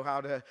you to know how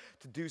to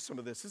do some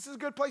of this. This is a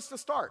good place to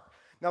start.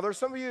 Now, there's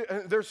some of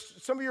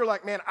you are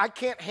like, man, I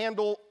can't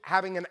handle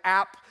having an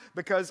app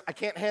because I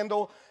can't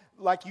handle,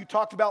 like you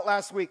talked about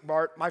last week,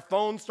 Bart, my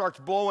phone starts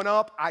blowing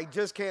up. I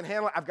just can't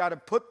handle it. I've got to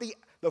put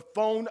the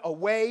phone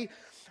away.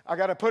 I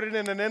got to put it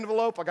in an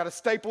envelope. I got to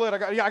staple it. I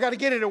got to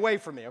get it away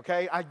from me,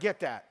 okay? I get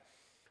that,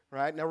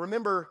 right? Now,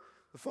 remember,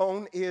 the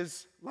phone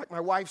is, like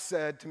my wife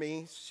said to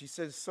me, she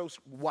says so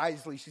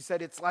wisely, she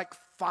said, it's like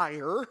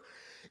fire.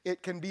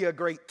 It can be a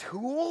great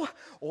tool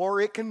or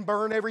it can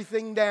burn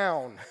everything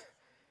down.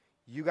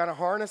 You got to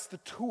harness the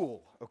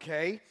tool,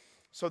 okay?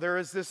 So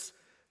this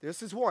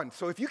is one.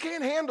 So if you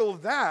can't handle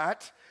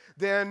that,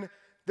 then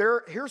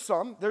here's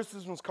some. This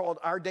one's called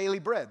Our Daily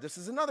Bread. This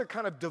is another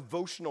kind of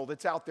devotional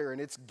that's out there,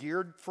 and it's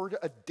geared for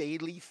a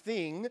daily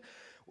thing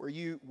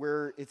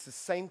where it's the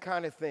same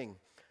kind of thing.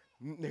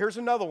 Here's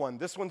another one.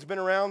 This one's been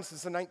around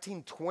since the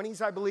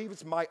 1920s, I believe.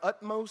 It's My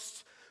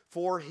Utmost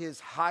for His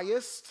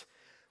Highest,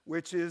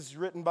 which is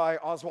written by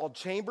Oswald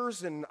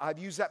Chambers, and I've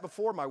used that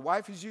before. My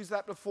wife has used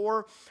that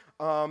before.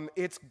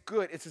 It's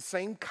good. It's the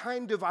same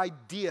kind of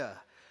idea,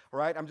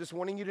 right? I'm just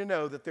wanting you to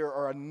know that there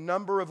are a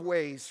number of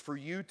ways for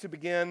you to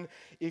begin.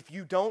 If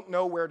you don't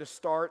know where to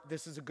start,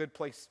 this is a good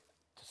place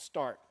to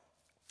start.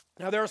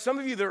 Now, there are some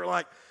of you that are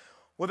like,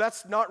 well,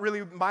 that's not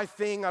really my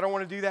thing. I don't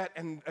want to do that.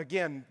 And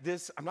again,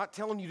 I'm not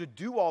telling you to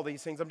do all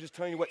these things. I'm just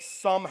telling you what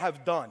some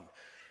have done.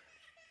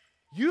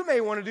 You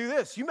may want to do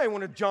this. You may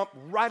want to jump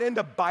right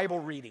into Bible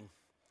reading,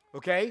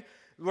 okay?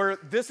 Where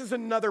this is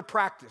another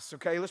practice,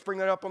 okay? Let's bring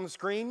that up on the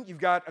screen. You've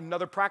got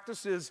another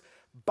practice is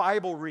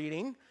Bible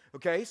reading,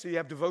 okay? So you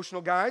have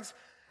devotional guides.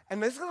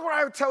 And this is what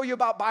I would tell you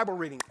about Bible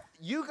reading.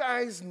 You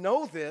guys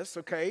know this,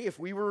 okay? If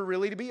we were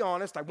really to be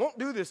honest, I won't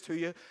do this to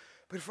you,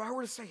 but if I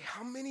were to say,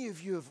 how many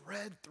of you have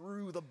read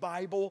through the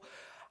Bible?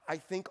 I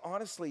think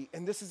honestly,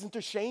 and this isn't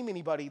to shame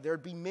anybody,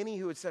 there'd be many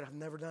who had said, I've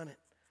never done it.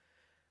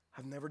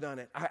 I've never done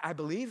it. I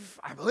believe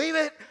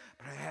it,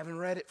 but I haven't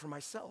read it for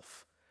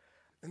myself.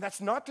 And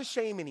that's not to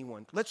shame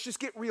anyone. Let's just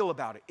get real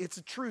about it. It's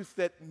a truth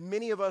that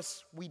many of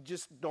us, we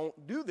just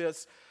don't do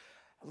this.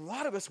 A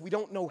lot of us, we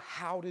don't know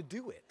how to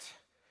do it.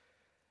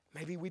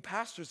 Maybe we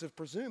pastors have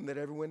presumed that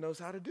everyone knows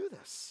how to do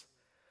this.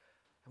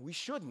 And we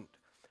shouldn't.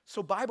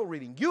 So Bible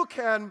reading,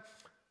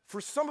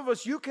 for some of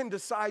us, you can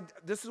decide,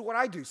 this is what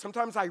I do.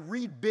 Sometimes I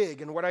read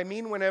big, and what I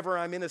mean whenever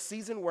I'm in a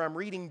season where I'm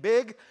reading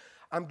big,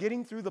 I'm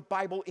getting through the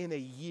Bible in a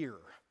year,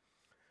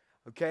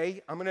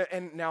 okay?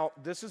 And now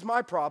this is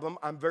my problem.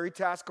 I'm very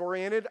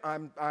task-oriented.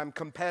 I'm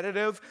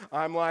competitive.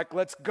 I'm like,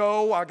 let's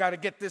go. I got to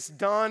get this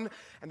done.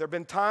 And there have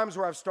been times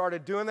where I've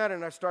started doing that,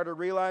 and I started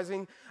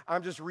realizing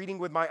I'm just reading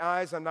with my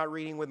eyes. I'm not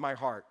reading with my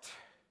heart.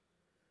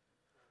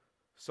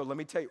 So let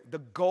me tell you, the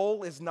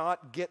goal is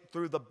not get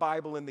through the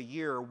Bible in the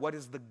year. What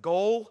is the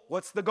goal?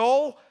 What's the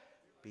goal?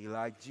 Be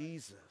like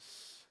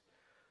Jesus.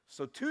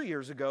 So 2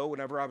 years ago,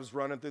 whenever I was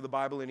running through the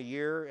Bible in a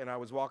year and I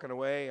was walking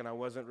away and I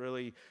wasn't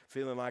really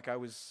feeling like I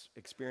was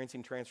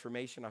experiencing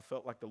transformation, I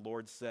felt like the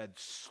Lord said,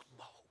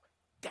 slow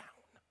down.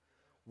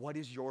 What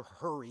is your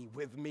hurry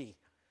with me?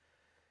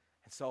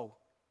 And so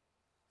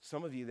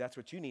some of you, that's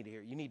what you need to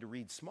hear. You need to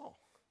read small.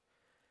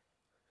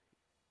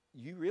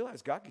 You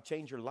realize God could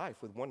change your life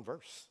with one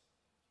verse.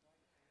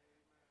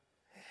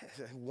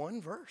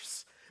 One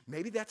verse.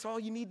 Maybe that's all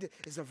you need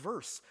is a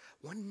verse,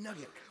 one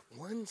nugget,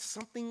 one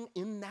something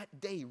in that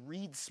day.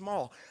 Read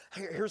small.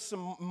 Here's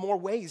some more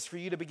ways for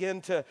you to begin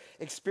to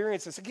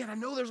experience this. Again, I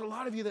know there's a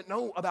lot of you that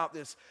know about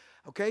this,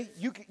 okay?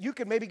 You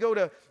could maybe go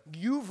to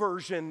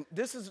YouVersion.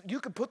 You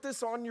could put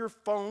this on your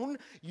phone,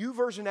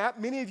 YouVersion app.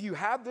 Many of you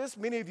have this.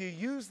 Many of you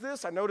use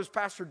this. I noticed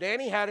Pastor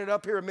Danny had it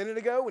up here a minute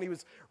ago when he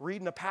was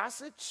reading a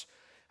passage.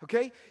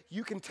 Okay,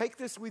 you can take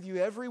this with you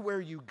everywhere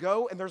you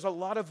go, and there's a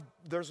lot of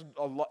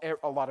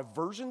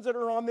versions that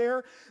are on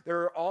there.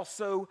 There are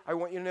also, I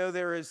want you to know,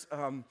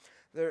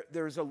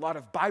 There's a lot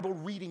of Bible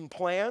reading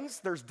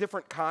plans. There's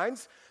different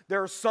kinds.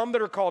 There are some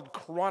that are called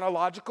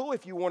chronological.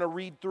 If you want to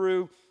read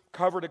through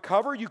cover to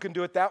cover, you can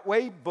do it that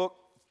way, book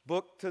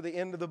to the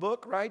end of the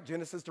book, right?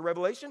 Genesis to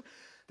Revelation.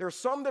 There are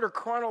some that are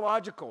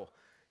chronological.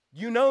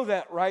 You know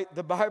that, right?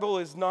 The Bible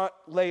is not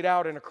laid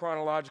out in a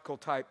chronological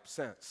type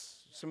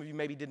sense. Some of you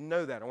maybe didn't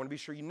know that. I want to be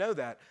sure you know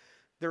that.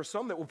 There are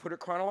some that will put it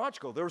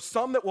chronological. There are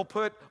some that will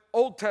put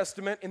Old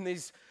Testament in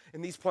these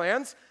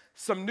plans,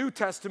 some New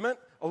Testament,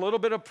 a little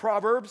bit of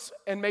Proverbs,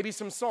 and maybe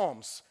some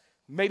Psalms.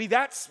 Maybe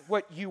that's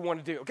what you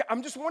want to do. Okay,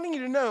 I'm just wanting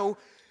you to know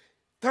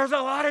there's a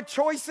lot of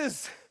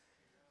choices.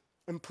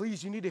 And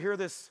please, you need to hear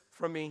this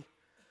from me.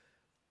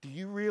 Do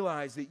you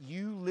realize that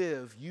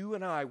you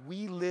and I,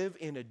 we live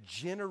in a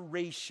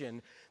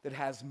generation that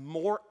has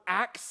more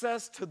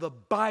access to the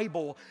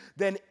Bible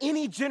than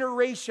any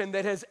generation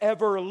that has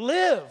ever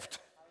lived?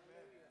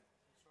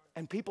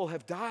 And people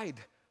have died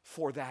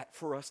for that,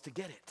 for us to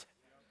get it.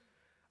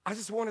 I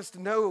just want us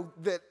to know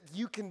that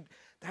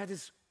that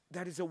is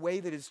a way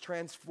that is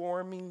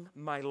transforming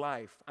my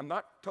life. I'm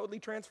not totally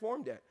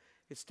transformed yet.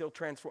 It's still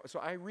transformed. So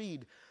I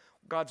read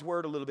God's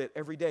word a little bit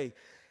every day.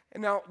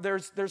 And now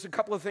there's a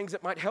couple of things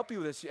that might help you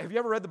with this. Have you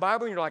ever read the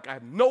Bible and you're like, I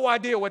have no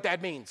idea what that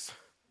means?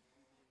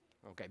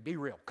 Okay, be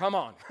real. Come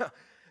on.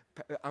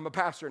 I'm a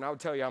pastor and I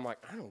would tell you, I'm like,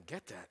 I don't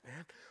get that,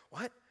 man.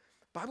 What?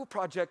 Bible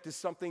Project is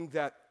something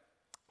that,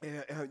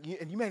 and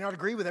you may not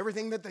agree with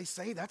everything that they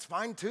say, that's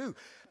fine too.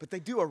 But they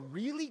do a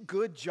really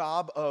good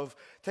job of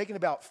taking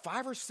about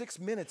 5 or 6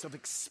 minutes of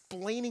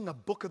explaining a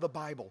book of the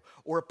Bible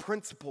or a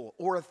principle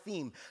or a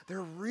theme. They're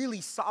really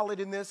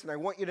solid in this, and I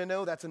want you to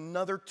know that's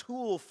another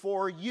tool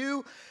for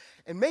you.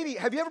 And maybe,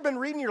 have you ever been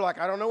reading, you're like,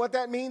 I don't know what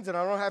that means, and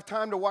I don't have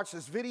time to watch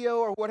this video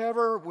or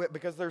whatever,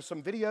 because there's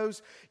some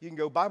videos. You can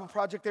go Bible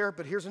Project there,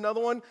 but here's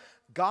another one,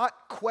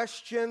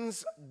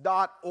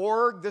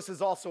 gotquestions.org. This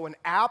is also an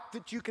app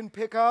that you can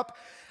pick up,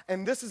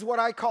 and this is what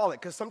I call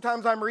it, because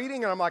sometimes I'm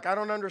reading, and I'm like, I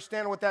don't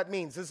understand what that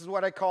means. This is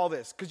what I call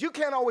this, because you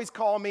can't always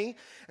call me,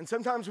 and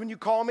sometimes when you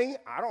call me,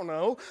 I don't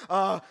know,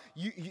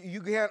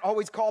 you can't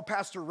always call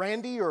Pastor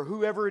Randy or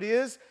whoever it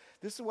is.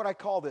 This is what I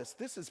call this.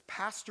 This is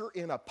pastor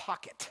in a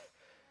pocket.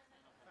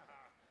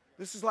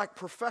 This is like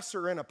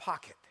professor in a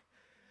pocket.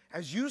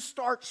 As you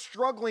start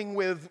struggling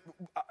with,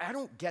 I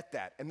don't get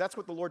that. And that's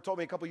what the Lord told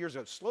me a couple years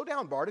ago. Slow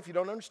down, Bart. If you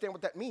don't understand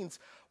what that means,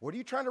 what are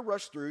you trying to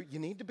rush through? You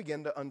need to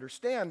begin to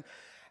understand.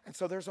 And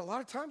so there's a lot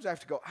of times I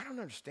have to go, I don't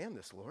understand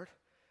this, Lord.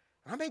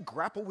 I may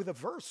grapple with a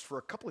verse for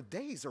a couple of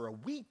days or a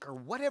week or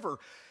whatever.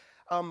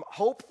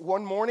 Hope,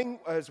 one morning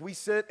as we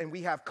sit and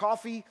we have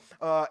coffee,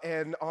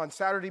 and on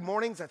Saturday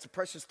mornings, that's a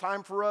precious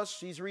time for us.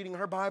 She's reading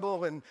her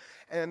Bible, and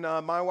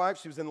my wife,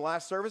 she was in the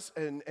last service,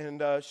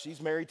 and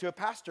she's married to a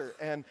pastor,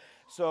 and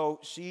so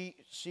she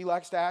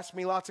likes to ask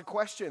me lots of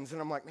questions,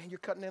 and I'm like, man, you're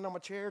cutting in on my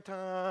chair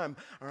time,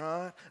 all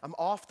right? I'm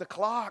off the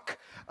clock,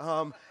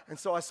 and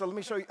so I said,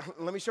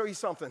 let me show you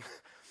something.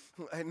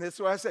 And this is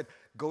what I said,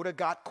 go to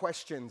Got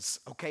Questions,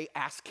 okay?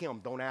 Ask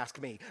him, don't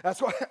ask me. That's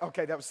why,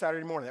 okay, that was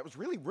Saturday morning. That was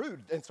really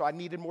rude, and so I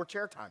needed more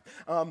chair time.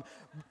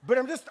 But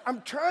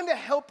I'm trying to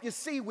help you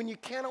see when you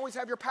can't always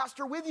have your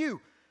pastor with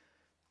you.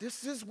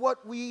 This is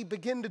what we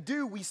begin to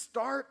do. We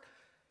start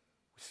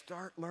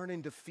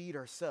learning to feed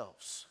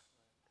ourselves,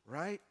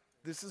 right?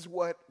 This is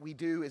what we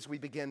do as we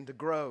begin to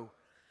grow.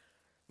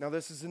 Now,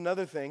 this is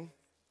another thing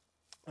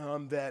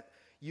that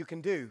you can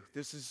do.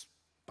 This is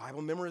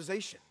Bible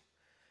memorization.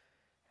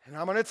 And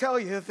I'm going to tell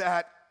you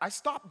that I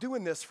stopped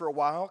doing this for a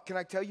while. Can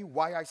I tell you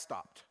why I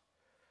stopped?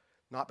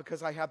 Not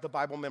because I have the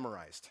Bible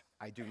memorized.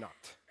 I do not.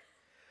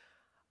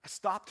 I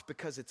stopped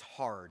because it's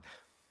hard.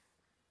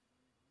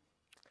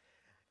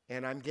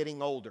 And I'm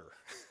getting older.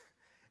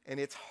 And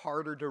it's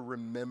harder to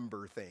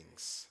remember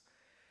things.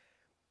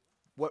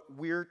 What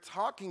we're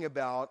talking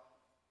about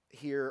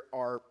here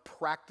are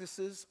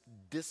practices,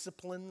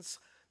 disciplines.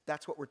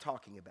 That's what we're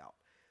talking about,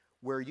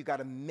 where you got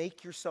to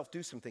make yourself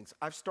do some things.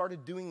 I've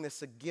started doing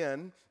this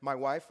again. My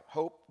wife,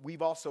 Hope,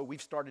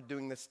 we've started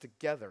doing this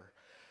together.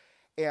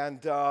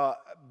 And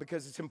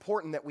because it's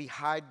important that we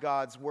hide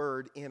God's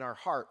word in our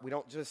heart. We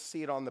don't just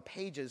see it on the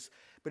pages,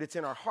 but it's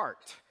in our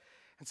heart.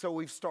 And so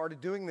we've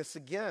started doing this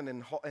again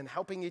and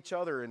helping each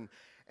other.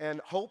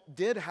 And Hope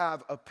did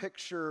have a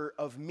picture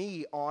of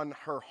me on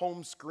her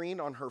home screen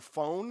on her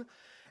phone.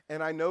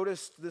 And I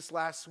noticed this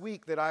last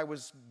week that I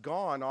was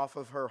gone off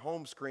of her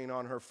home screen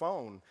on her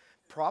phone.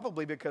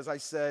 Probably because I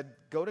said,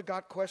 go to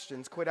Got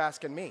Questions, quit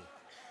asking me.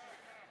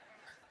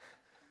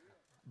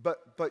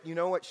 But you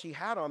know what she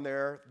had on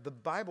there? The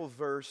Bible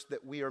verse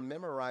that we are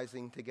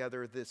memorizing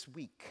together this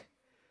week.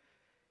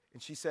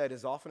 And she said,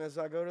 as often as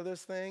I go to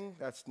this thing,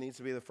 that needs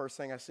to be the first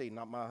thing I see,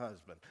 not my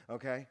husband,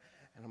 okay?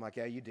 And I'm like,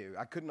 yeah, you do.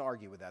 I couldn't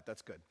argue with that.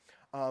 That's good.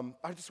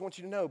 I just want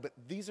you to know, but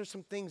these are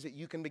some things that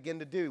you can begin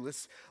to do.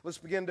 Let's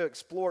begin to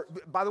explore.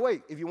 By the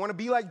way, if you want to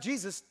be like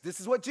Jesus, this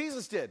is what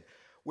Jesus did.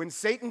 When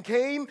Satan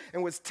came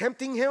and was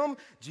tempting him,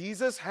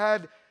 Jesus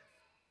had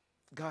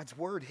God's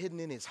word hidden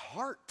in his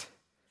heart.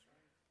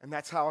 And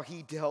that's how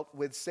he dealt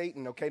with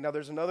Satan. Okay, now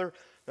there's another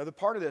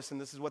part of this, and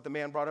this is what the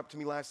man brought up to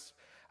me last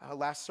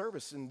last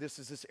service, and this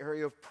is this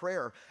area of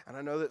prayer. And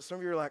I know that some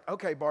of you are like,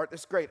 okay, Bart,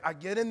 that's great. I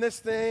get in this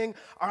thing.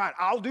 All right,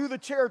 I'll do the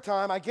chair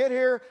time. I get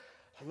here.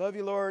 I love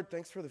you, Lord.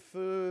 Thanks for the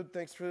food.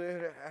 Thanks for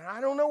the, and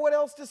I don't know what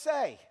else to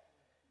say.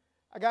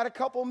 I got a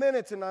couple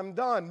minutes and I'm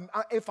done.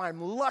 If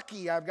I'm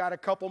lucky, I've got a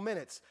couple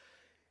minutes.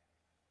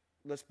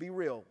 Let's be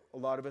real. A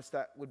lot of us,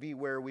 that would be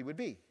where we would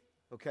be,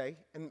 okay?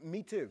 And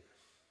me too.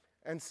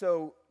 And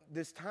so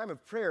this time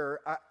of prayer,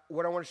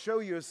 what I want to show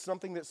you is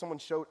something that someone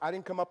showed. I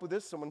didn't come up with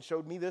this. Someone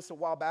showed me this a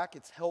while back.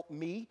 It's helped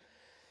me,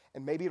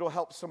 and maybe it'll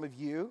help some of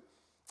you.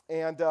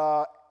 And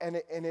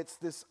it's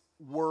this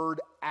word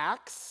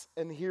acts,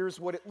 and here's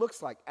what it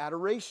looks like.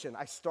 Adoration.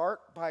 I start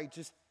by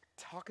just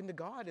talking to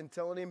God and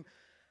telling him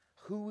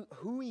who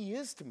he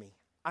is to me.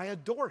 I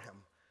adore him.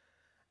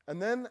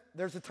 And then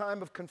there's a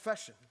time of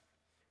confession.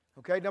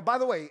 Okay, now by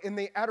the way, in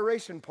the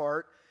adoration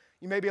part,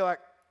 you may be like,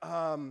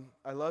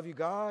 I love you,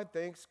 God.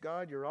 Thanks,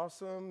 God. You're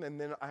awesome.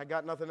 And then I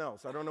got nothing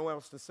else. I don't know what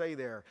else to say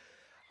there.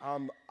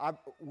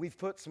 We've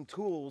put some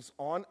tools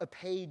on a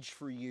page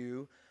for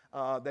you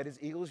that is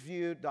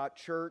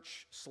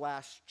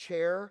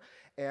eaglesview.church/chair.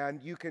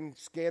 And you can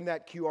scan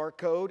that QR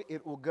code.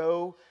 It will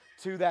go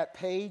to that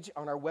page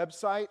on our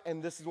website.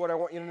 And this is what I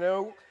want you to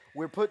know.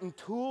 We're putting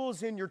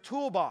tools in your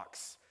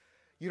toolbox.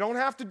 You don't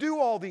have to do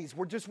all these.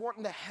 We're just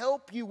wanting to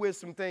help you with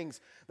some things.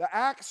 The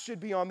acts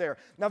should be on there.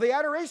 Now, the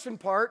adoration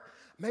part,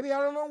 maybe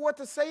I don't know what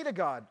to say to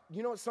God.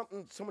 You know,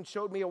 something someone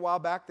showed me a while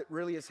back that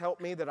really has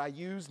helped me that I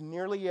use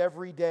nearly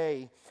every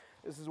day.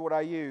 This is what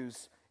I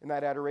use in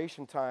that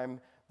adoration time.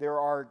 Do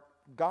you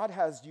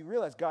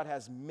realize God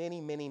has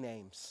many, many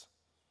names?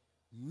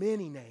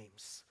 Many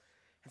names.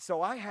 And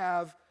so I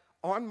have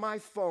on my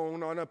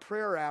phone, on a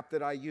prayer app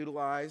that I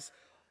utilize,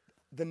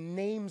 the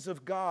names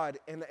of God,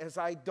 and as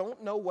I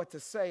don't know what to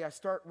say, I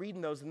start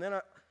reading those, and then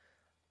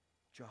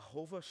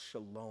Jehovah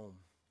Shalom.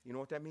 You know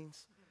what that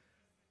means?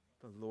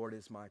 The Lord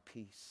is my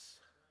peace.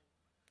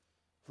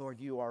 Lord,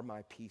 you are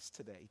my peace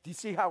today. Do you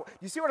see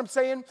what I'm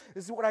saying?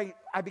 This is what I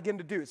begin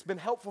to do. It's been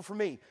helpful for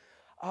me.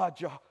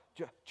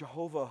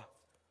 Jehovah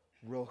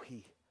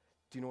Rohi.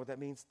 Do you know what that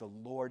means? The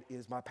Lord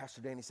is my, Pastor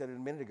Danny said it a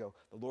minute ago,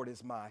 the Lord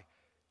is my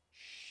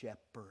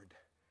shepherd.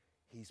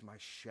 He's my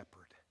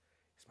shepherd.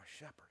 He's my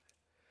shepherd.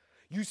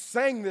 You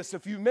sang this a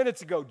few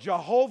minutes ago.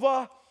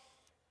 Jehovah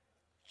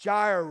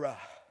Jireh.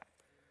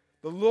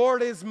 The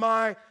Lord is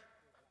my,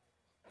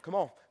 come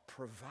on,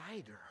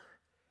 provider.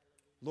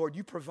 Lord,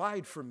 you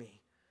provide for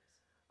me.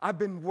 I've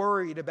been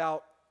worried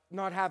about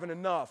not having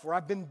enough, or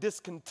I've been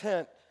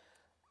discontent.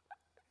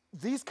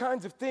 These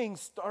kinds of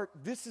things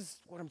this is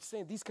what I'm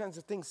saying, these kinds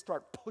of things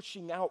start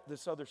pushing out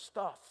this other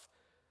stuff.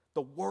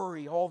 The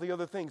worry, all the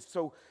other things.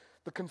 So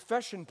the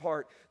confession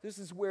part, this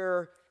is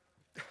where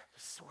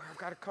I've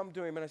got to come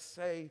to him and I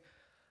say,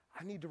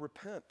 I need to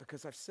repent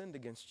because I've sinned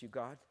against you,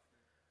 God.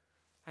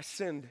 I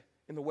sinned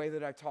in the way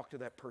that I talked to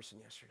that person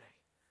yesterday.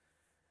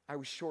 I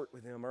was short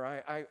with him,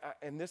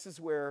 and this is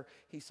where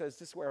he says,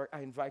 this is where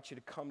I invite you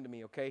to come to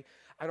me, okay?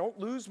 I don't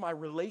lose my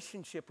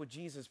relationship with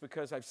Jesus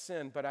because I've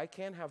sinned, but I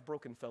can have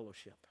broken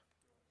fellowship.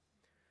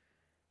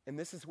 And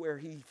this is where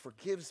he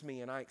forgives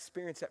me, and I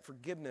experience that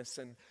forgiveness,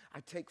 and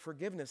I take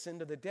forgiveness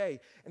into the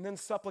day. And then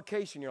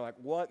supplication, you're like,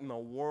 what in the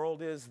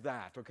world is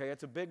that? Okay,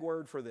 it's a big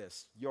word for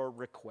this, your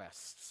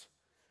requests.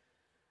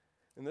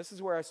 And this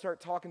is where I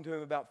start talking to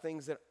him about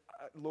things that,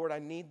 Lord, I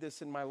need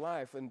this in my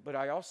life, but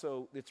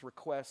it's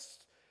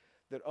requests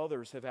that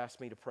others have asked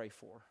me to pray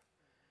for.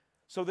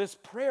 So this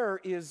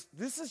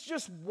this is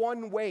just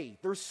one way.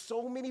 There's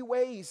so many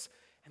ways.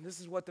 And this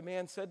is what the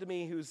man said to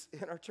me who's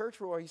in our church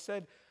for a while. He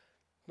said,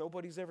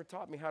 nobody's ever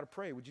taught me how to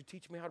pray. Would you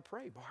teach me how to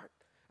pray, Bart?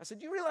 I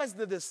said, you realize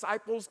the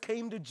disciples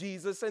came to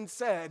Jesus and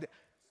said,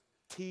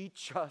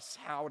 teach us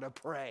how to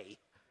pray.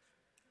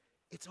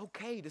 It's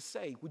okay to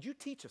say, would you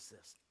teach us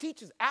this?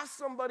 Teach us. Ask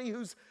somebody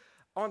who's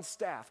on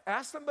staff.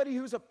 Ask somebody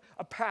who's a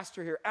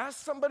pastor here.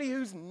 Ask somebody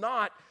who's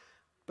not.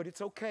 But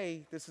it's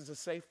okay. This is a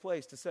safe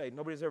place to say,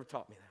 nobody's ever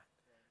taught me that.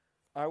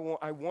 I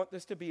want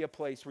this to be a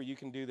place where you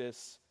can do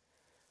this.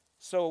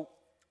 So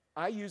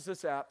I use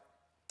this app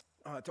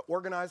to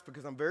organize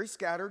because I'm very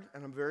scattered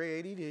and I'm very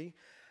ADD.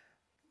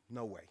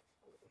 No way.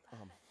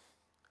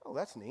 Oh,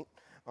 that's neat.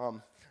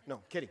 No,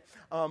 kidding.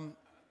 But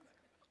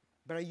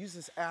I use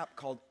this app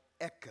called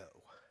Echo.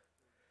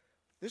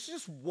 This is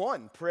just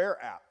one prayer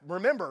app.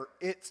 Remember,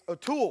 it's a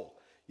tool.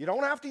 You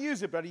don't have to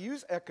use it, but I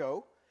use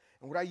Echo.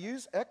 And what I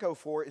use Echo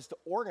for is to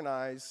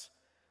organize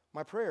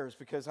my prayers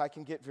because I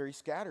can get very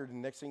scattered. And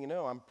next thing you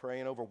know, I'm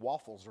praying over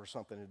waffles or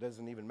something. It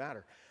doesn't even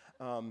matter.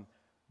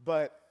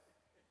 But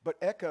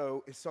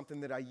Echo is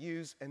something that I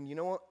use. And you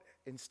know what?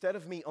 Instead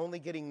of me only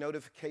getting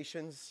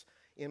notifications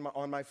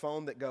on my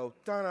phone that go,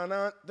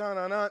 da-na-na,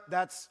 da-na-na,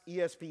 that's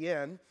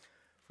ESPN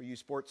for you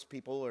sports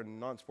people or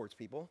non-sports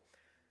people.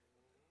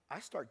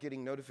 I start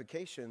getting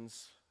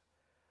notifications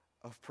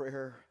of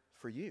prayer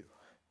for you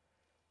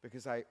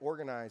because I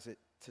organize it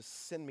to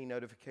send me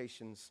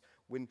notifications.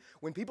 When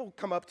people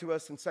come up to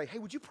us and say, hey,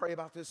 would you pray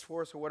about this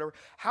for us or whatever,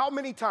 how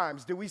many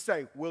times do we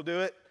say, we'll do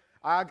it?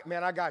 I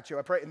got you,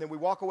 I pray. And then we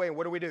walk away and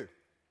what do?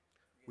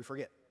 We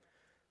forget.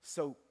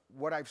 So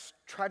what I've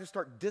tried to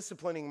start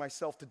disciplining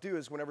myself to do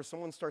is whenever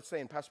someone starts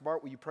saying, Pastor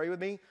Bart, will you pray with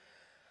me?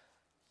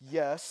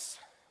 Yes,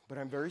 but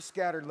I'm very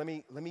scattered. Let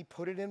me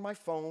put it in my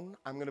phone.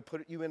 I'm going to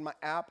put you in my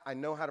app. I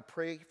know how to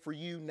pray for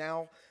you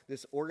now.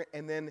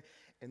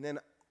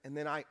 And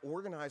then I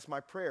organize my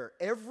prayer.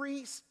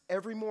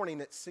 Every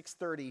morning at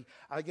 6:30,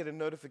 I get a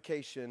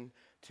notification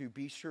to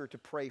be sure to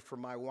pray for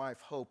my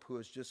wife, Hope, who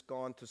has just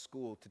gone to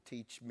school to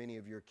teach many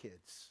of your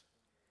kids.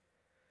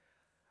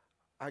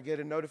 I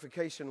get a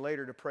notification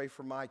later to pray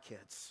for my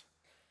kids.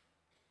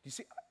 You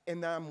see,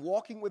 and I'm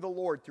walking with the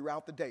Lord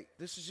throughout the day.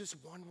 This is just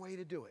one way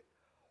to do it.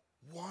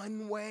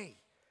 One way.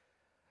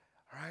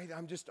 All right,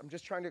 I'm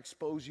just trying to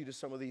expose you to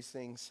some of these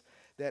things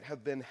that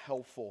have been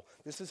helpful.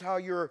 This is how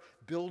you're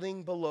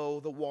building below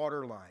the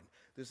waterline.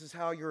 This is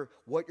how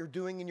what you're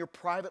doing in your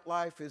private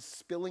life is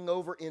spilling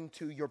over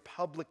into your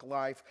public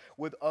life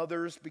with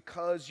others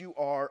because you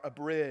are a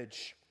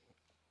bridge.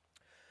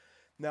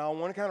 Now, I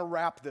want to kind of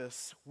wrap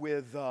this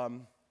with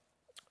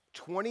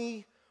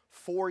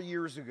 24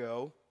 years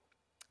ago,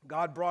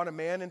 God brought a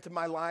man into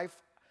my life.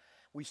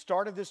 We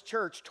started this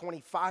church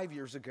 25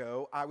 years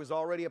ago. I was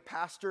already a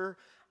pastor.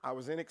 I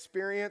was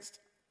inexperienced.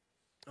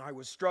 I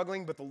was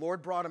struggling, but the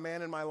Lord brought a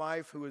man in my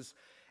life who was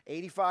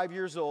 85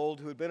 years old,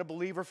 who had been a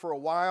believer for a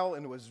while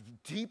and was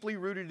deeply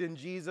rooted in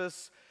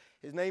Jesus.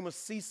 His name was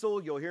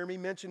Cecil. You'll hear me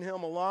mention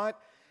him a lot.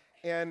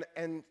 And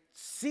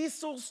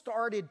Cecil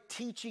started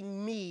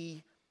teaching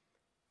me.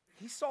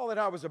 He saw that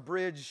I was a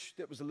bridge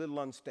that was a little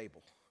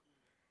unstable.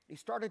 He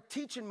started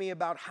teaching me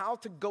about how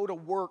to go to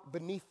work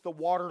beneath the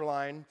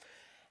waterline.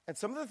 And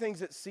some of the things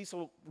that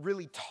Cecil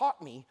really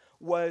taught me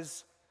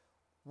was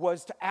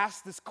to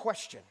ask this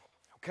question,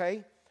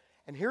 okay?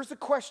 And here's the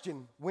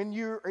question when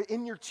you're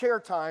in your chair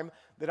time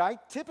that I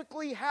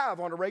typically have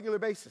on a regular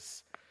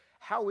basis.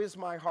 How is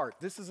my heart?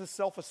 This is a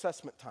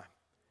self-assessment time.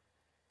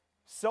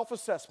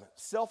 Self-assessment,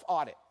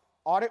 self-audit,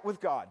 audit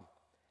with God.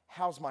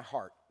 How's my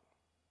heart?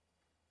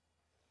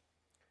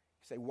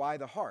 You say, why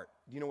the heart?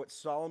 Do you know what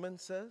Solomon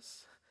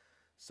says?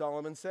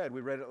 Solomon said,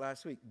 we read it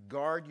last week,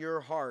 guard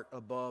your heart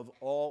above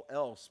all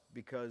else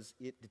because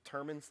it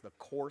determines the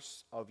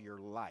course of your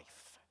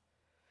life.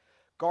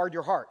 Guard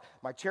your heart.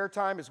 My chair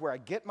time is where I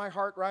get my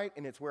heart right,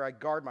 and it's where I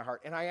guard my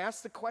heart. And I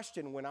ask the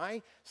question when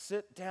I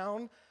sit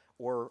down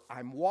or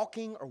I'm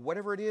walking or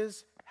whatever it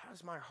is,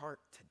 how's my heart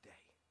today?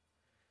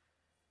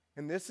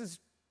 And this is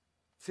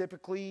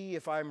typically,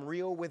 if I'm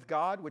real with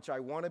God, which I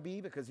want to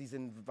be because He's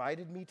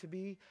invited me to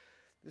be,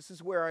 this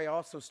is where I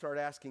also start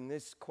asking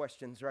these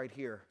questions right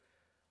here.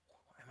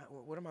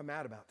 What am I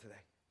mad about today?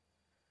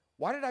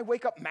 Why did I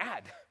wake up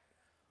mad?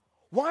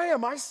 Why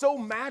am I so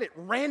mad at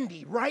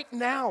Randy right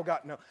now, God?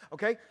 No,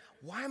 okay?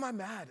 Why am I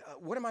mad?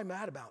 What am I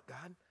mad about,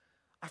 God?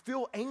 I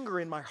feel anger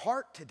in my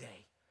heart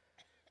today.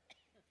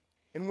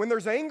 And when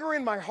there's anger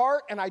in my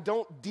heart and I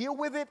don't deal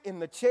with it in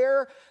the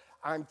chair,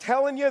 I'm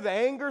telling you, the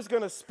anger's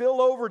going to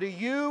spill over to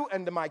you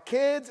and to my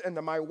kids and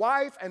to my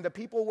wife and to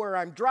people where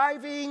I'm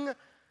driving.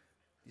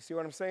 You see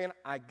what I'm saying?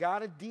 I got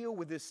to deal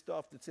with this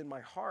stuff that's in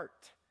my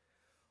heart.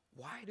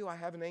 Why do I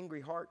have an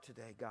angry heart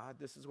today, God?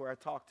 This is where I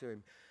talk to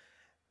Him.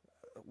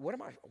 Why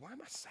am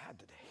I sad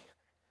today?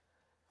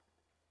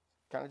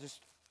 Kind of just,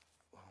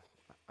 well,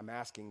 I'm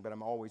asking, but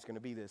I'm always going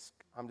to be this.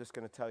 I'm just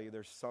going to tell you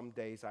there's some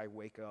days I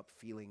wake up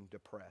feeling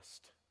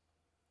depressed.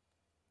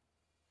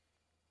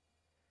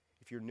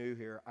 If you're new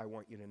here, I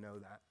want you to know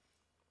that.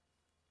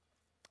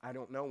 I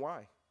don't know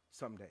why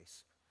some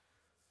days.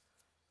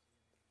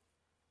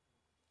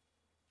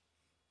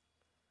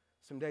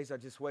 Some days I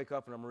just wake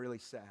up and I'm really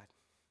sad.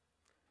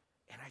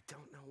 And I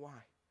don't know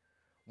why.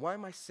 Why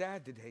am I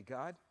sad today,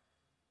 God?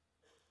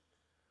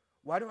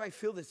 Why do I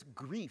feel this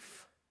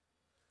grief?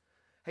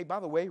 Hey,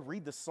 by the way,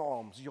 read the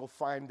Psalms. You'll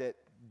find that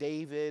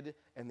David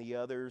and the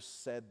others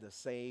said the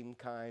same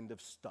kind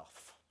of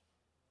stuff.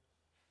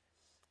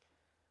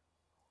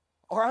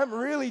 Or I'm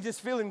really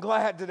just feeling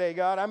glad today,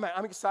 God.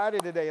 I'm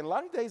excited today. And a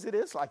lot of days it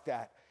is like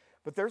that.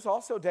 But there's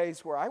also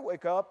days where I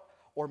wake up,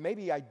 or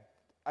maybe I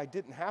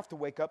didn't have to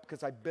wake up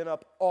because I've been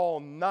up all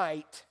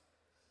night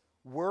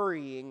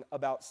worrying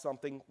about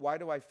something. Why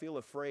do I feel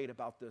afraid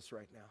about this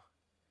right now?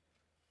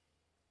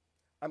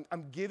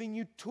 I'm giving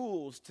you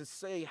tools to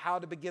say how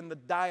to begin the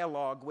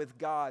dialogue with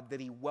God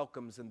that He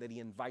welcomes and that He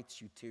invites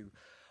you to.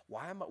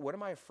 What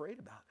am I afraid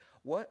about?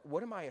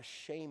 What am I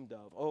ashamed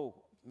of? Oh,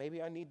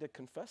 maybe I need to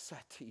confess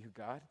that to you,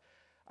 God.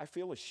 I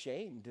feel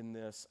ashamed in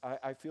this.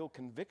 I feel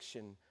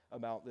conviction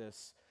about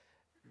this.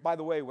 By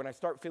the way, when I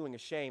start feeling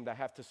ashamed, I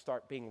have to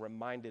start being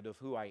reminded of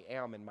who I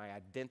am and my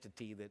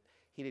identity, that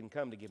He didn't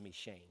come to give me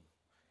shame.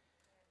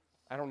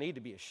 I don't need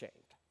to be ashamed.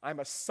 I'm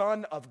a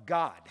son of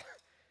God.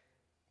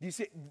 You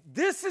see,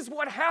 this is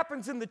what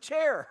happens in the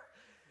chair.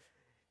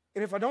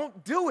 And if I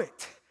don't do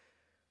it,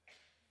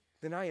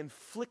 then I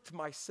inflict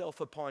myself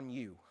upon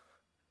you.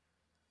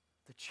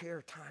 The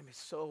chair time is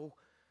so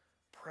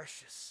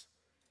precious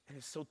and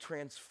it's so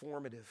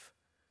transformative.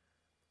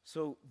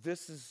 So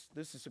this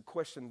is a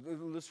question.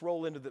 Let's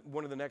roll into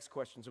one of the next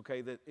questions, okay,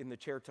 that in the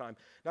chair time.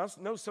 Now, I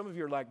know some of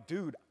you are like,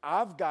 dude,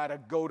 I've got to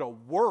go to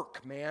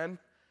work, man.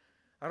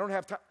 I don't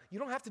have time. You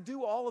don't have to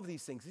do all of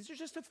these things. These are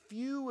just a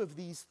few of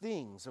these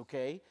things,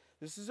 okay?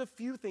 This is a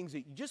few things that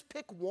you just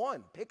pick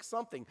one, pick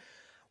something.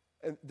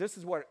 And this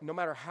is what, no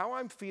matter how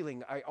I'm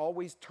feeling, I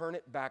always turn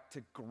it back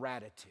to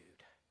gratitude.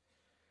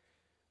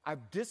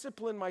 I've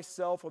disciplined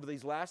myself over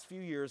these last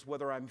few years,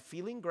 whether I'm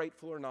feeling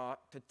grateful or not,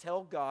 to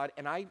tell God,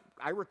 and I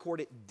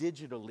record it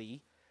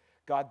digitally,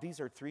 God, these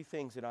are 3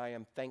 things that I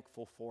am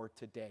thankful for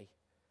today.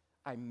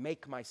 I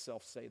make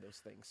myself say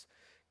those things.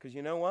 Because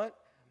you know what?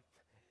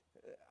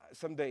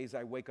 Some days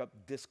I wake up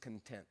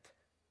discontent.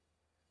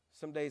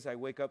 Some days I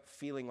wake up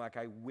feeling like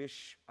I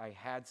wish I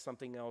had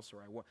something else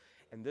or I want.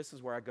 And this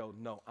is where I go,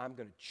 no, I'm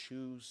going to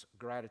choose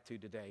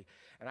gratitude today.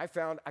 And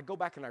I go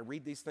back and I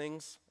read these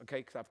things, okay,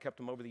 because I've kept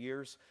them over the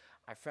years.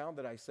 I found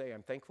that I say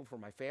I'm thankful for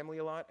my family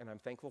a lot and I'm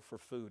thankful for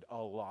food a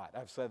lot.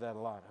 I've said that a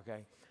lot,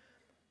 okay?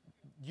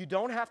 You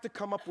don't have to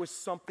come up with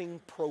something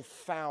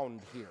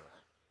profound here.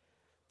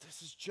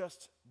 This is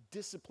just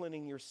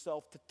disciplining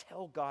yourself to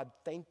tell God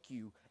thank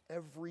you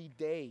every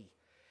day.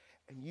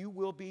 And you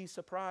will be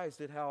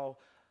surprised at how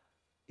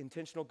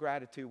intentional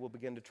gratitude will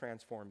begin to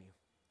transform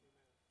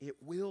you. It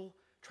will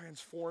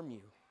transform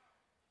you.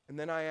 And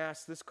then I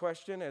ask this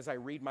question as I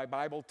read my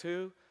Bible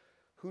too,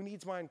 who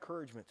needs my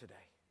encouragement today?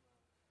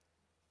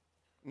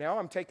 Now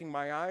I'm taking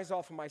my eyes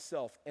off of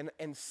myself.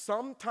 And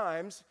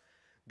sometimes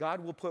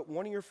God will put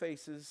one of your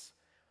faces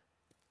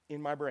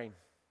in my brain.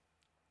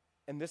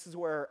 And this is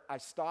where I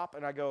stop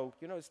and I go,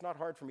 it's not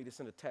hard for me to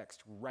send a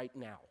text right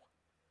now.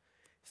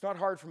 It's not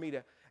hard for me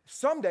to,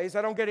 some days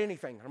I don't get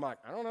anything. I'm like,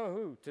 I don't know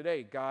who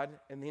today, God.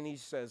 And then he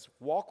says,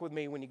 walk with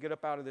me when you get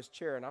up out of this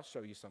chair and I'll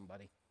show you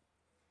somebody.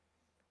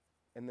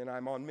 And then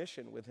I'm on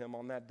mission with him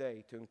on that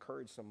day to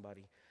encourage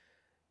somebody.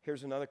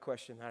 Here's another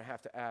question that I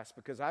have to ask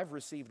because I've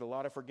received a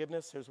lot of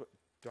forgiveness.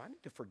 Do I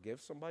need to forgive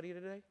somebody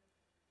today?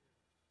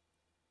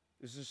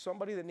 Is there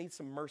somebody that needs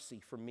some mercy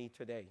from me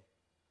today?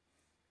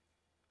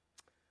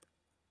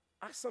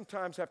 I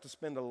sometimes have to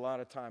spend a lot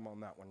of time on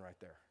that one right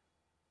there,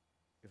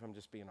 if I'm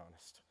just being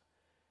honest.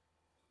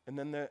 And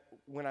then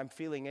when I'm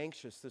feeling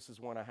anxious, this is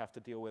one I have to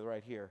deal with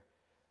right here.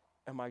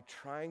 Am I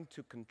trying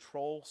to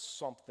control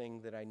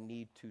something that I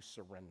need to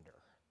surrender?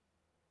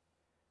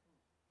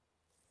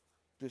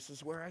 This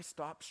is where I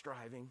stop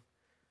striving.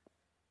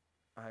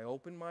 I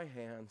open my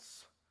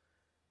hands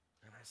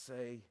and I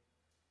say,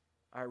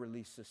 I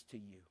release this to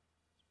you.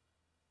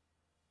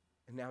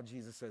 And now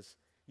Jesus says,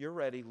 you're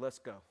ready, let's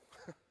go.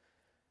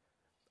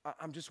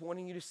 I'm just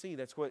wanting you to see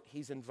that's what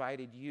he's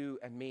invited you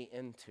and me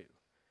into.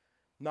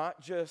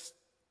 Not just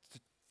to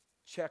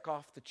check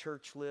off the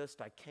church list,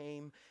 I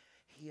came.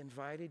 He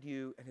invited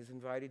you and has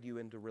invited you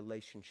into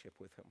relationship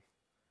with him.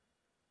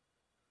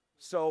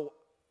 So,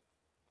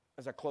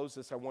 as I close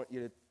this,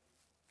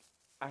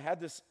 I had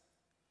this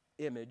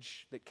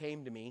image that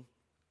came to me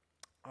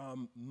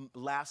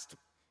last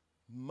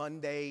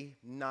Monday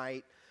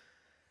night.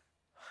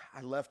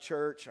 I left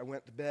church, I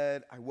went to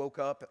bed, I woke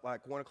up at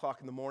like 1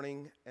 o'clock in the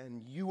morning,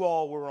 and you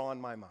all were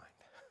on my mind.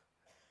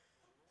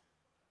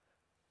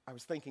 I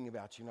was thinking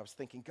about you, and I was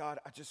thinking, God,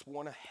 I just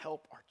want to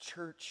help our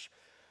church.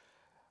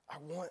 I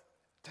want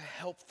to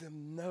help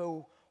them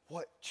know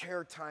what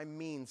chair time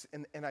means.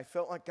 And I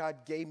felt like God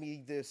gave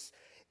me this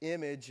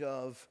image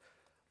of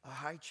a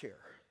high chair.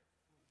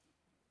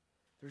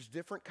 There's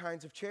different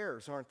kinds of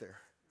chairs, aren't there?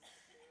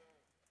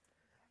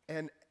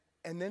 And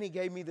then he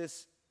gave me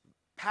this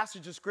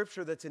passage of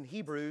scripture that's in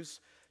Hebrews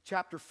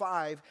chapter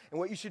 5. And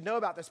what you should know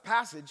about this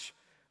passage,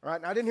 all right,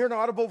 and I didn't hear an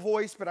audible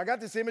voice, but I got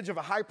this image of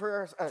a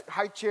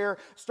high chair,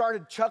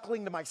 started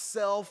chuckling to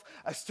myself.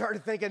 I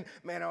started thinking,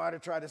 man, I ought to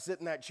try to sit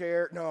in that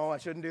chair. No, I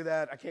shouldn't do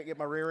that. I can't get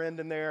my rear end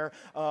in there.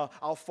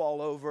 I'll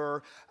fall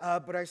over.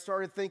 But I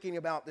started thinking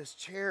about this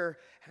chair,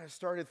 and I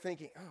started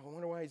thinking, I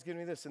wonder why he's giving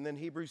me this. And then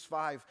Hebrews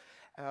 5,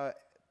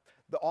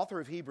 the author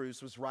of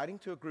Hebrews was writing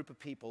to a group of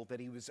people that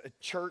he was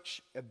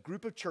a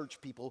group of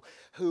church people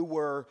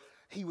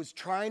he was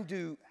trying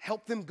to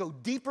help them go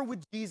deeper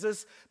with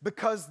Jesus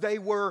because they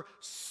were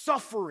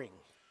suffering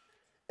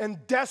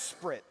and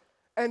desperate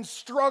and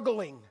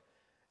struggling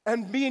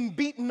and being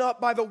beaten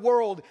up by the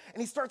world.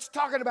 And he starts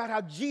talking about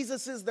how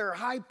Jesus is their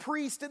high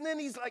priest, and then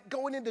he's like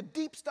going into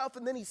deep stuff,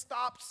 and then he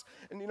stops.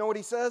 And you know what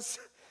he says?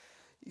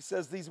 He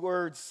says these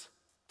words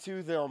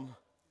to them.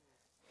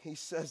 He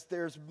says,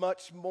 there's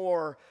much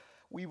more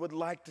we would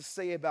like to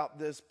say about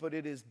this, but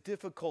it is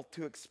difficult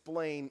to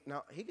explain.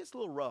 Now, he gets a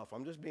little rough.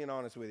 I'm just being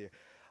honest with you.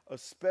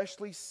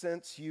 Especially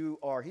since you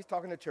are, he's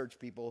talking to church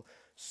people,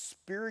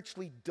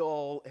 spiritually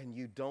dull and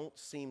you don't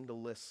seem to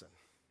listen.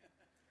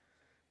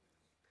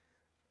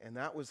 And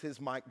that was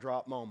his mic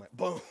drop moment.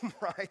 Boom,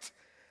 right?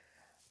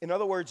 In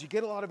other words, you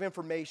get a lot of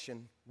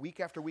information week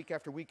after week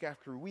after week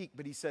after week,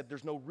 but he said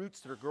there's no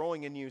roots that are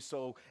growing in you,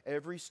 so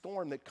every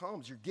storm that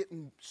comes, you're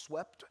getting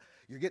swept,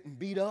 you're getting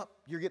beat up,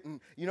 you're getting,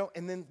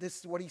 and then this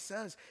is what he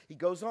says. He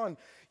goes on,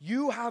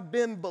 you have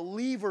been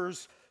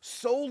believers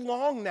so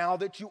long now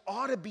that you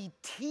ought to be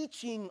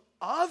teaching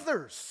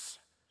others.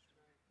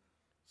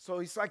 So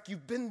he's like,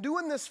 you've been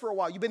doing this for a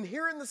while. You've been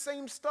hearing the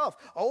same stuff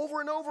over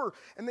and over.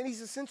 And then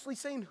he's essentially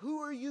saying, who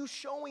are you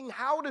showing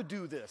how to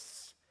do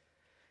this?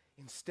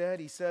 Instead,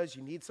 he says,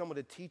 you need someone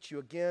to teach you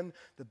again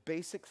the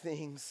basic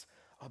things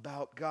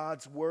about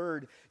God's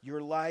word.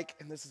 You're like,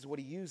 and this is what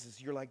he uses,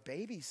 you're like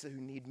babies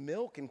who need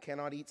milk and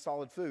cannot eat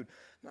solid food.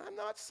 Now, I'm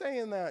not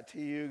saying that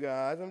to you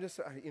guys. I'm just,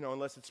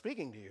 unless it's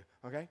speaking to you,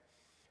 okay?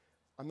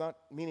 I'm not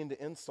meaning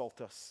to insult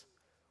us.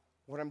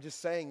 What I'm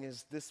just saying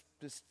is this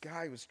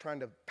guy was trying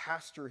to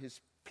pastor his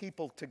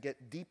people to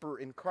get deeper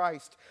in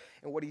Christ.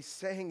 And what he's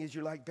saying is,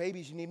 you're like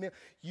babies, you need milk.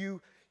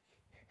 You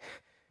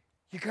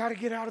got to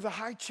get out of the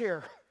high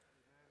chair.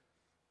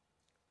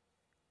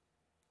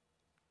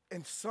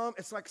 And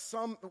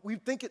we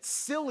think it's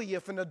silly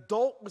if an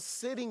adult was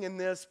sitting in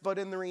this, but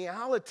in the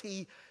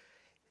reality,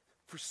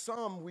 for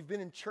some, we've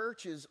been in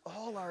churches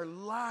all our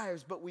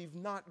lives, but we've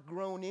not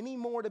grown any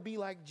more to be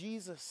like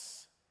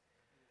Jesus.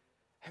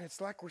 And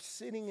it's like we're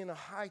sitting in a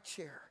high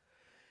chair.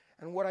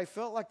 And what I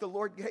felt like the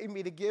Lord gave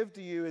me to give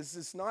to you is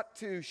it's not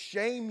to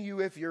shame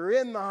you if you're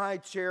in the high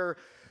chair,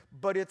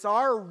 but it's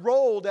our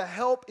role to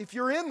help. If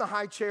you're in the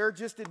high chair,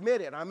 just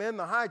admit it. I'm in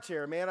the high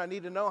chair, man. I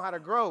need to know how to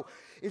grow.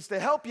 It's to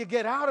help you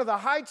get out of the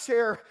high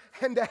chair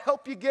and to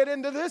help you get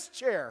into this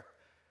chair.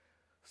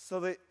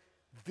 So that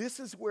this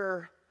is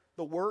where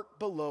the work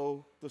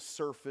below the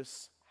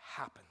surface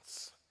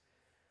happens.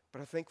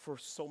 But I think for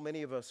so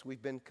many of us,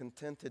 we've been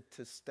contented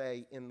to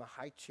stay in the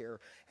high chair,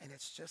 and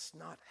it's just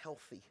not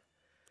healthy.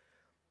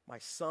 My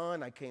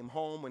son, I came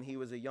home when he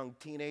was a young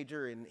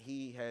teenager, and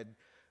he had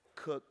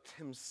cooked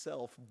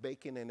himself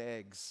bacon and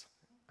eggs.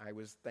 I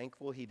was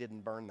thankful he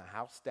didn't burn the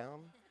house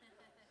down,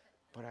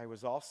 but I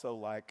was also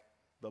like,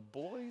 the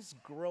boy's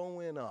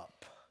growing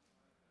up.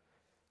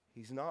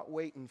 He's not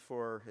waiting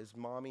for his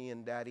mommy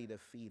and daddy to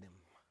feed him.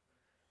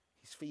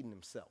 He's feeding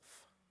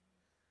himself.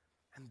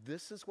 And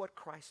this is what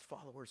Christ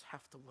followers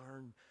have to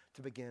learn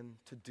to begin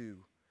to do,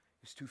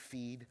 is to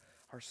feed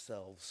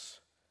ourselves.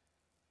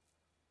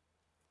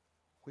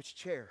 Which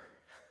chair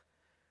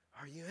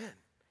are you in?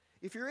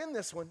 If you're in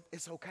this one,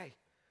 it's okay.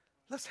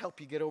 Let's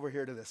help you get over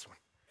here to this one.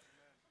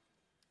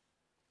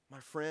 My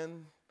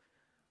friend,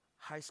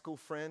 high school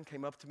friend,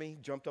 came up to me,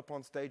 jumped up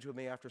on stage with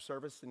me after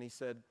service, and he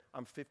said,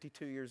 I'm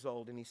 52 years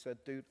old. And he said,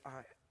 dude,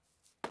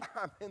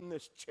 I'm in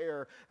this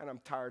chair, and I'm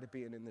tired of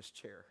being in this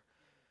chair.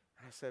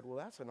 And I said, well,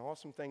 that's an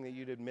awesome thing that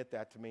you'd admit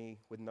that to me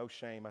with no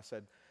shame. I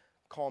said,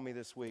 call me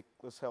this week.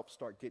 Let's help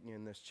start getting you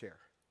in this chair.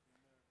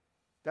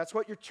 That's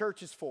what your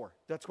church is for.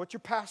 That's what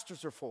your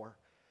pastors are for.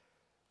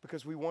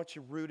 Because we want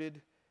you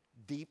rooted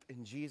deep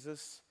in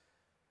Jesus.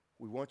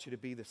 We want you to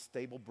be the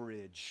stable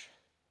bridge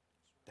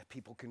that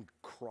people can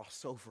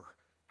cross over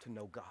to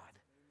know God.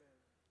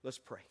 Let's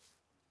pray.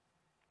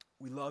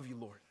 We love you,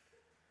 Lord.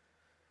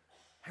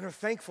 And are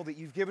thankful that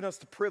you've given us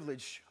the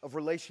privilege of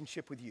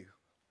relationship with you.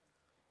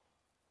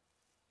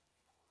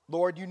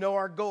 Lord, you know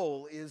our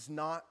goal is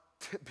not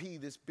to be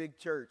this big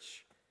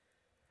church.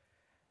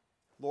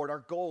 Lord, our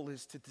goal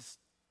is to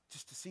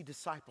just to see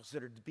disciples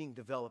that are being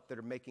developed, that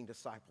are making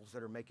disciples,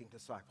 that are making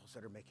disciples,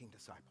 that are making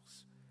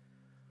disciples.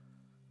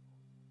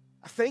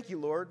 I thank you,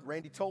 Lord.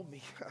 Randy told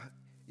me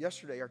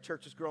yesterday our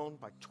church has grown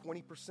by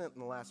 20% in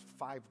the last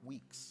 5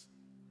 weeks.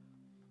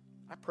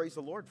 I praise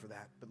the Lord for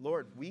that. But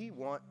Lord, we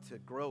want to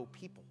grow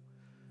people.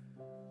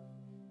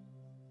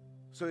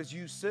 So as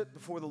you sit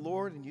before the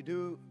Lord and you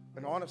do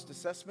an honest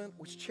assessment,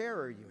 which chair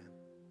are you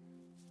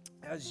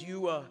in? As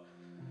you,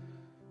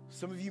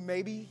 some of you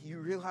maybe, you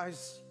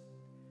realize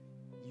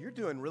you're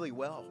doing really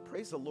well.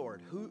 Praise the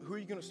Lord. Who are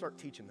you going to start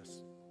teaching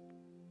this?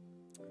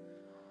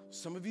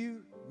 Some of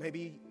you,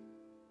 maybe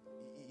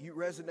you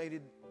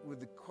resonated with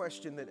the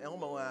question that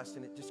Elmo asked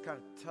and it just kind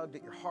of tugged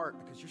at your heart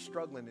because you're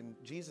struggling and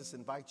Jesus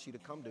invites you to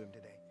come to him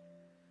today.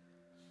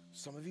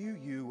 Some of you,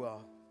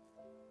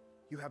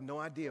 you have no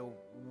idea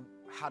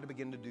how to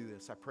begin to do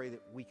this. I pray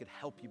that we could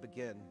help you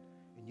begin,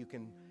 and you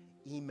can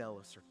email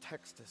us or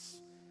text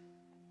us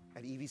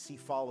at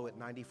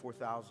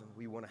evcfollow@94,000.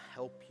 We want to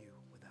help you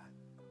with that.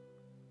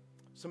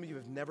 Some of you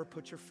have never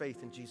put your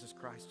faith in Jesus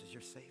Christ as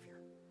your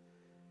Savior.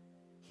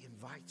 He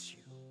invites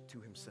you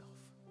to himself.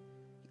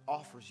 He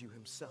offers you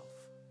himself.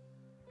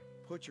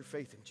 Put your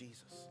faith in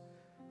Jesus.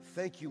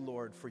 Thank you,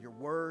 Lord, for your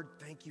word.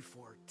 Thank you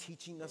for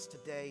teaching us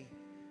today.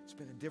 It's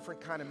been a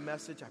different kind of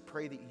message. I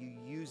pray that you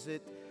use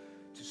it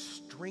to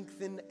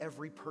strengthen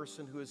every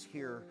person who is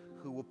here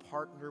who will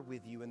partner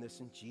with you in this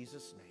in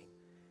Jesus' name.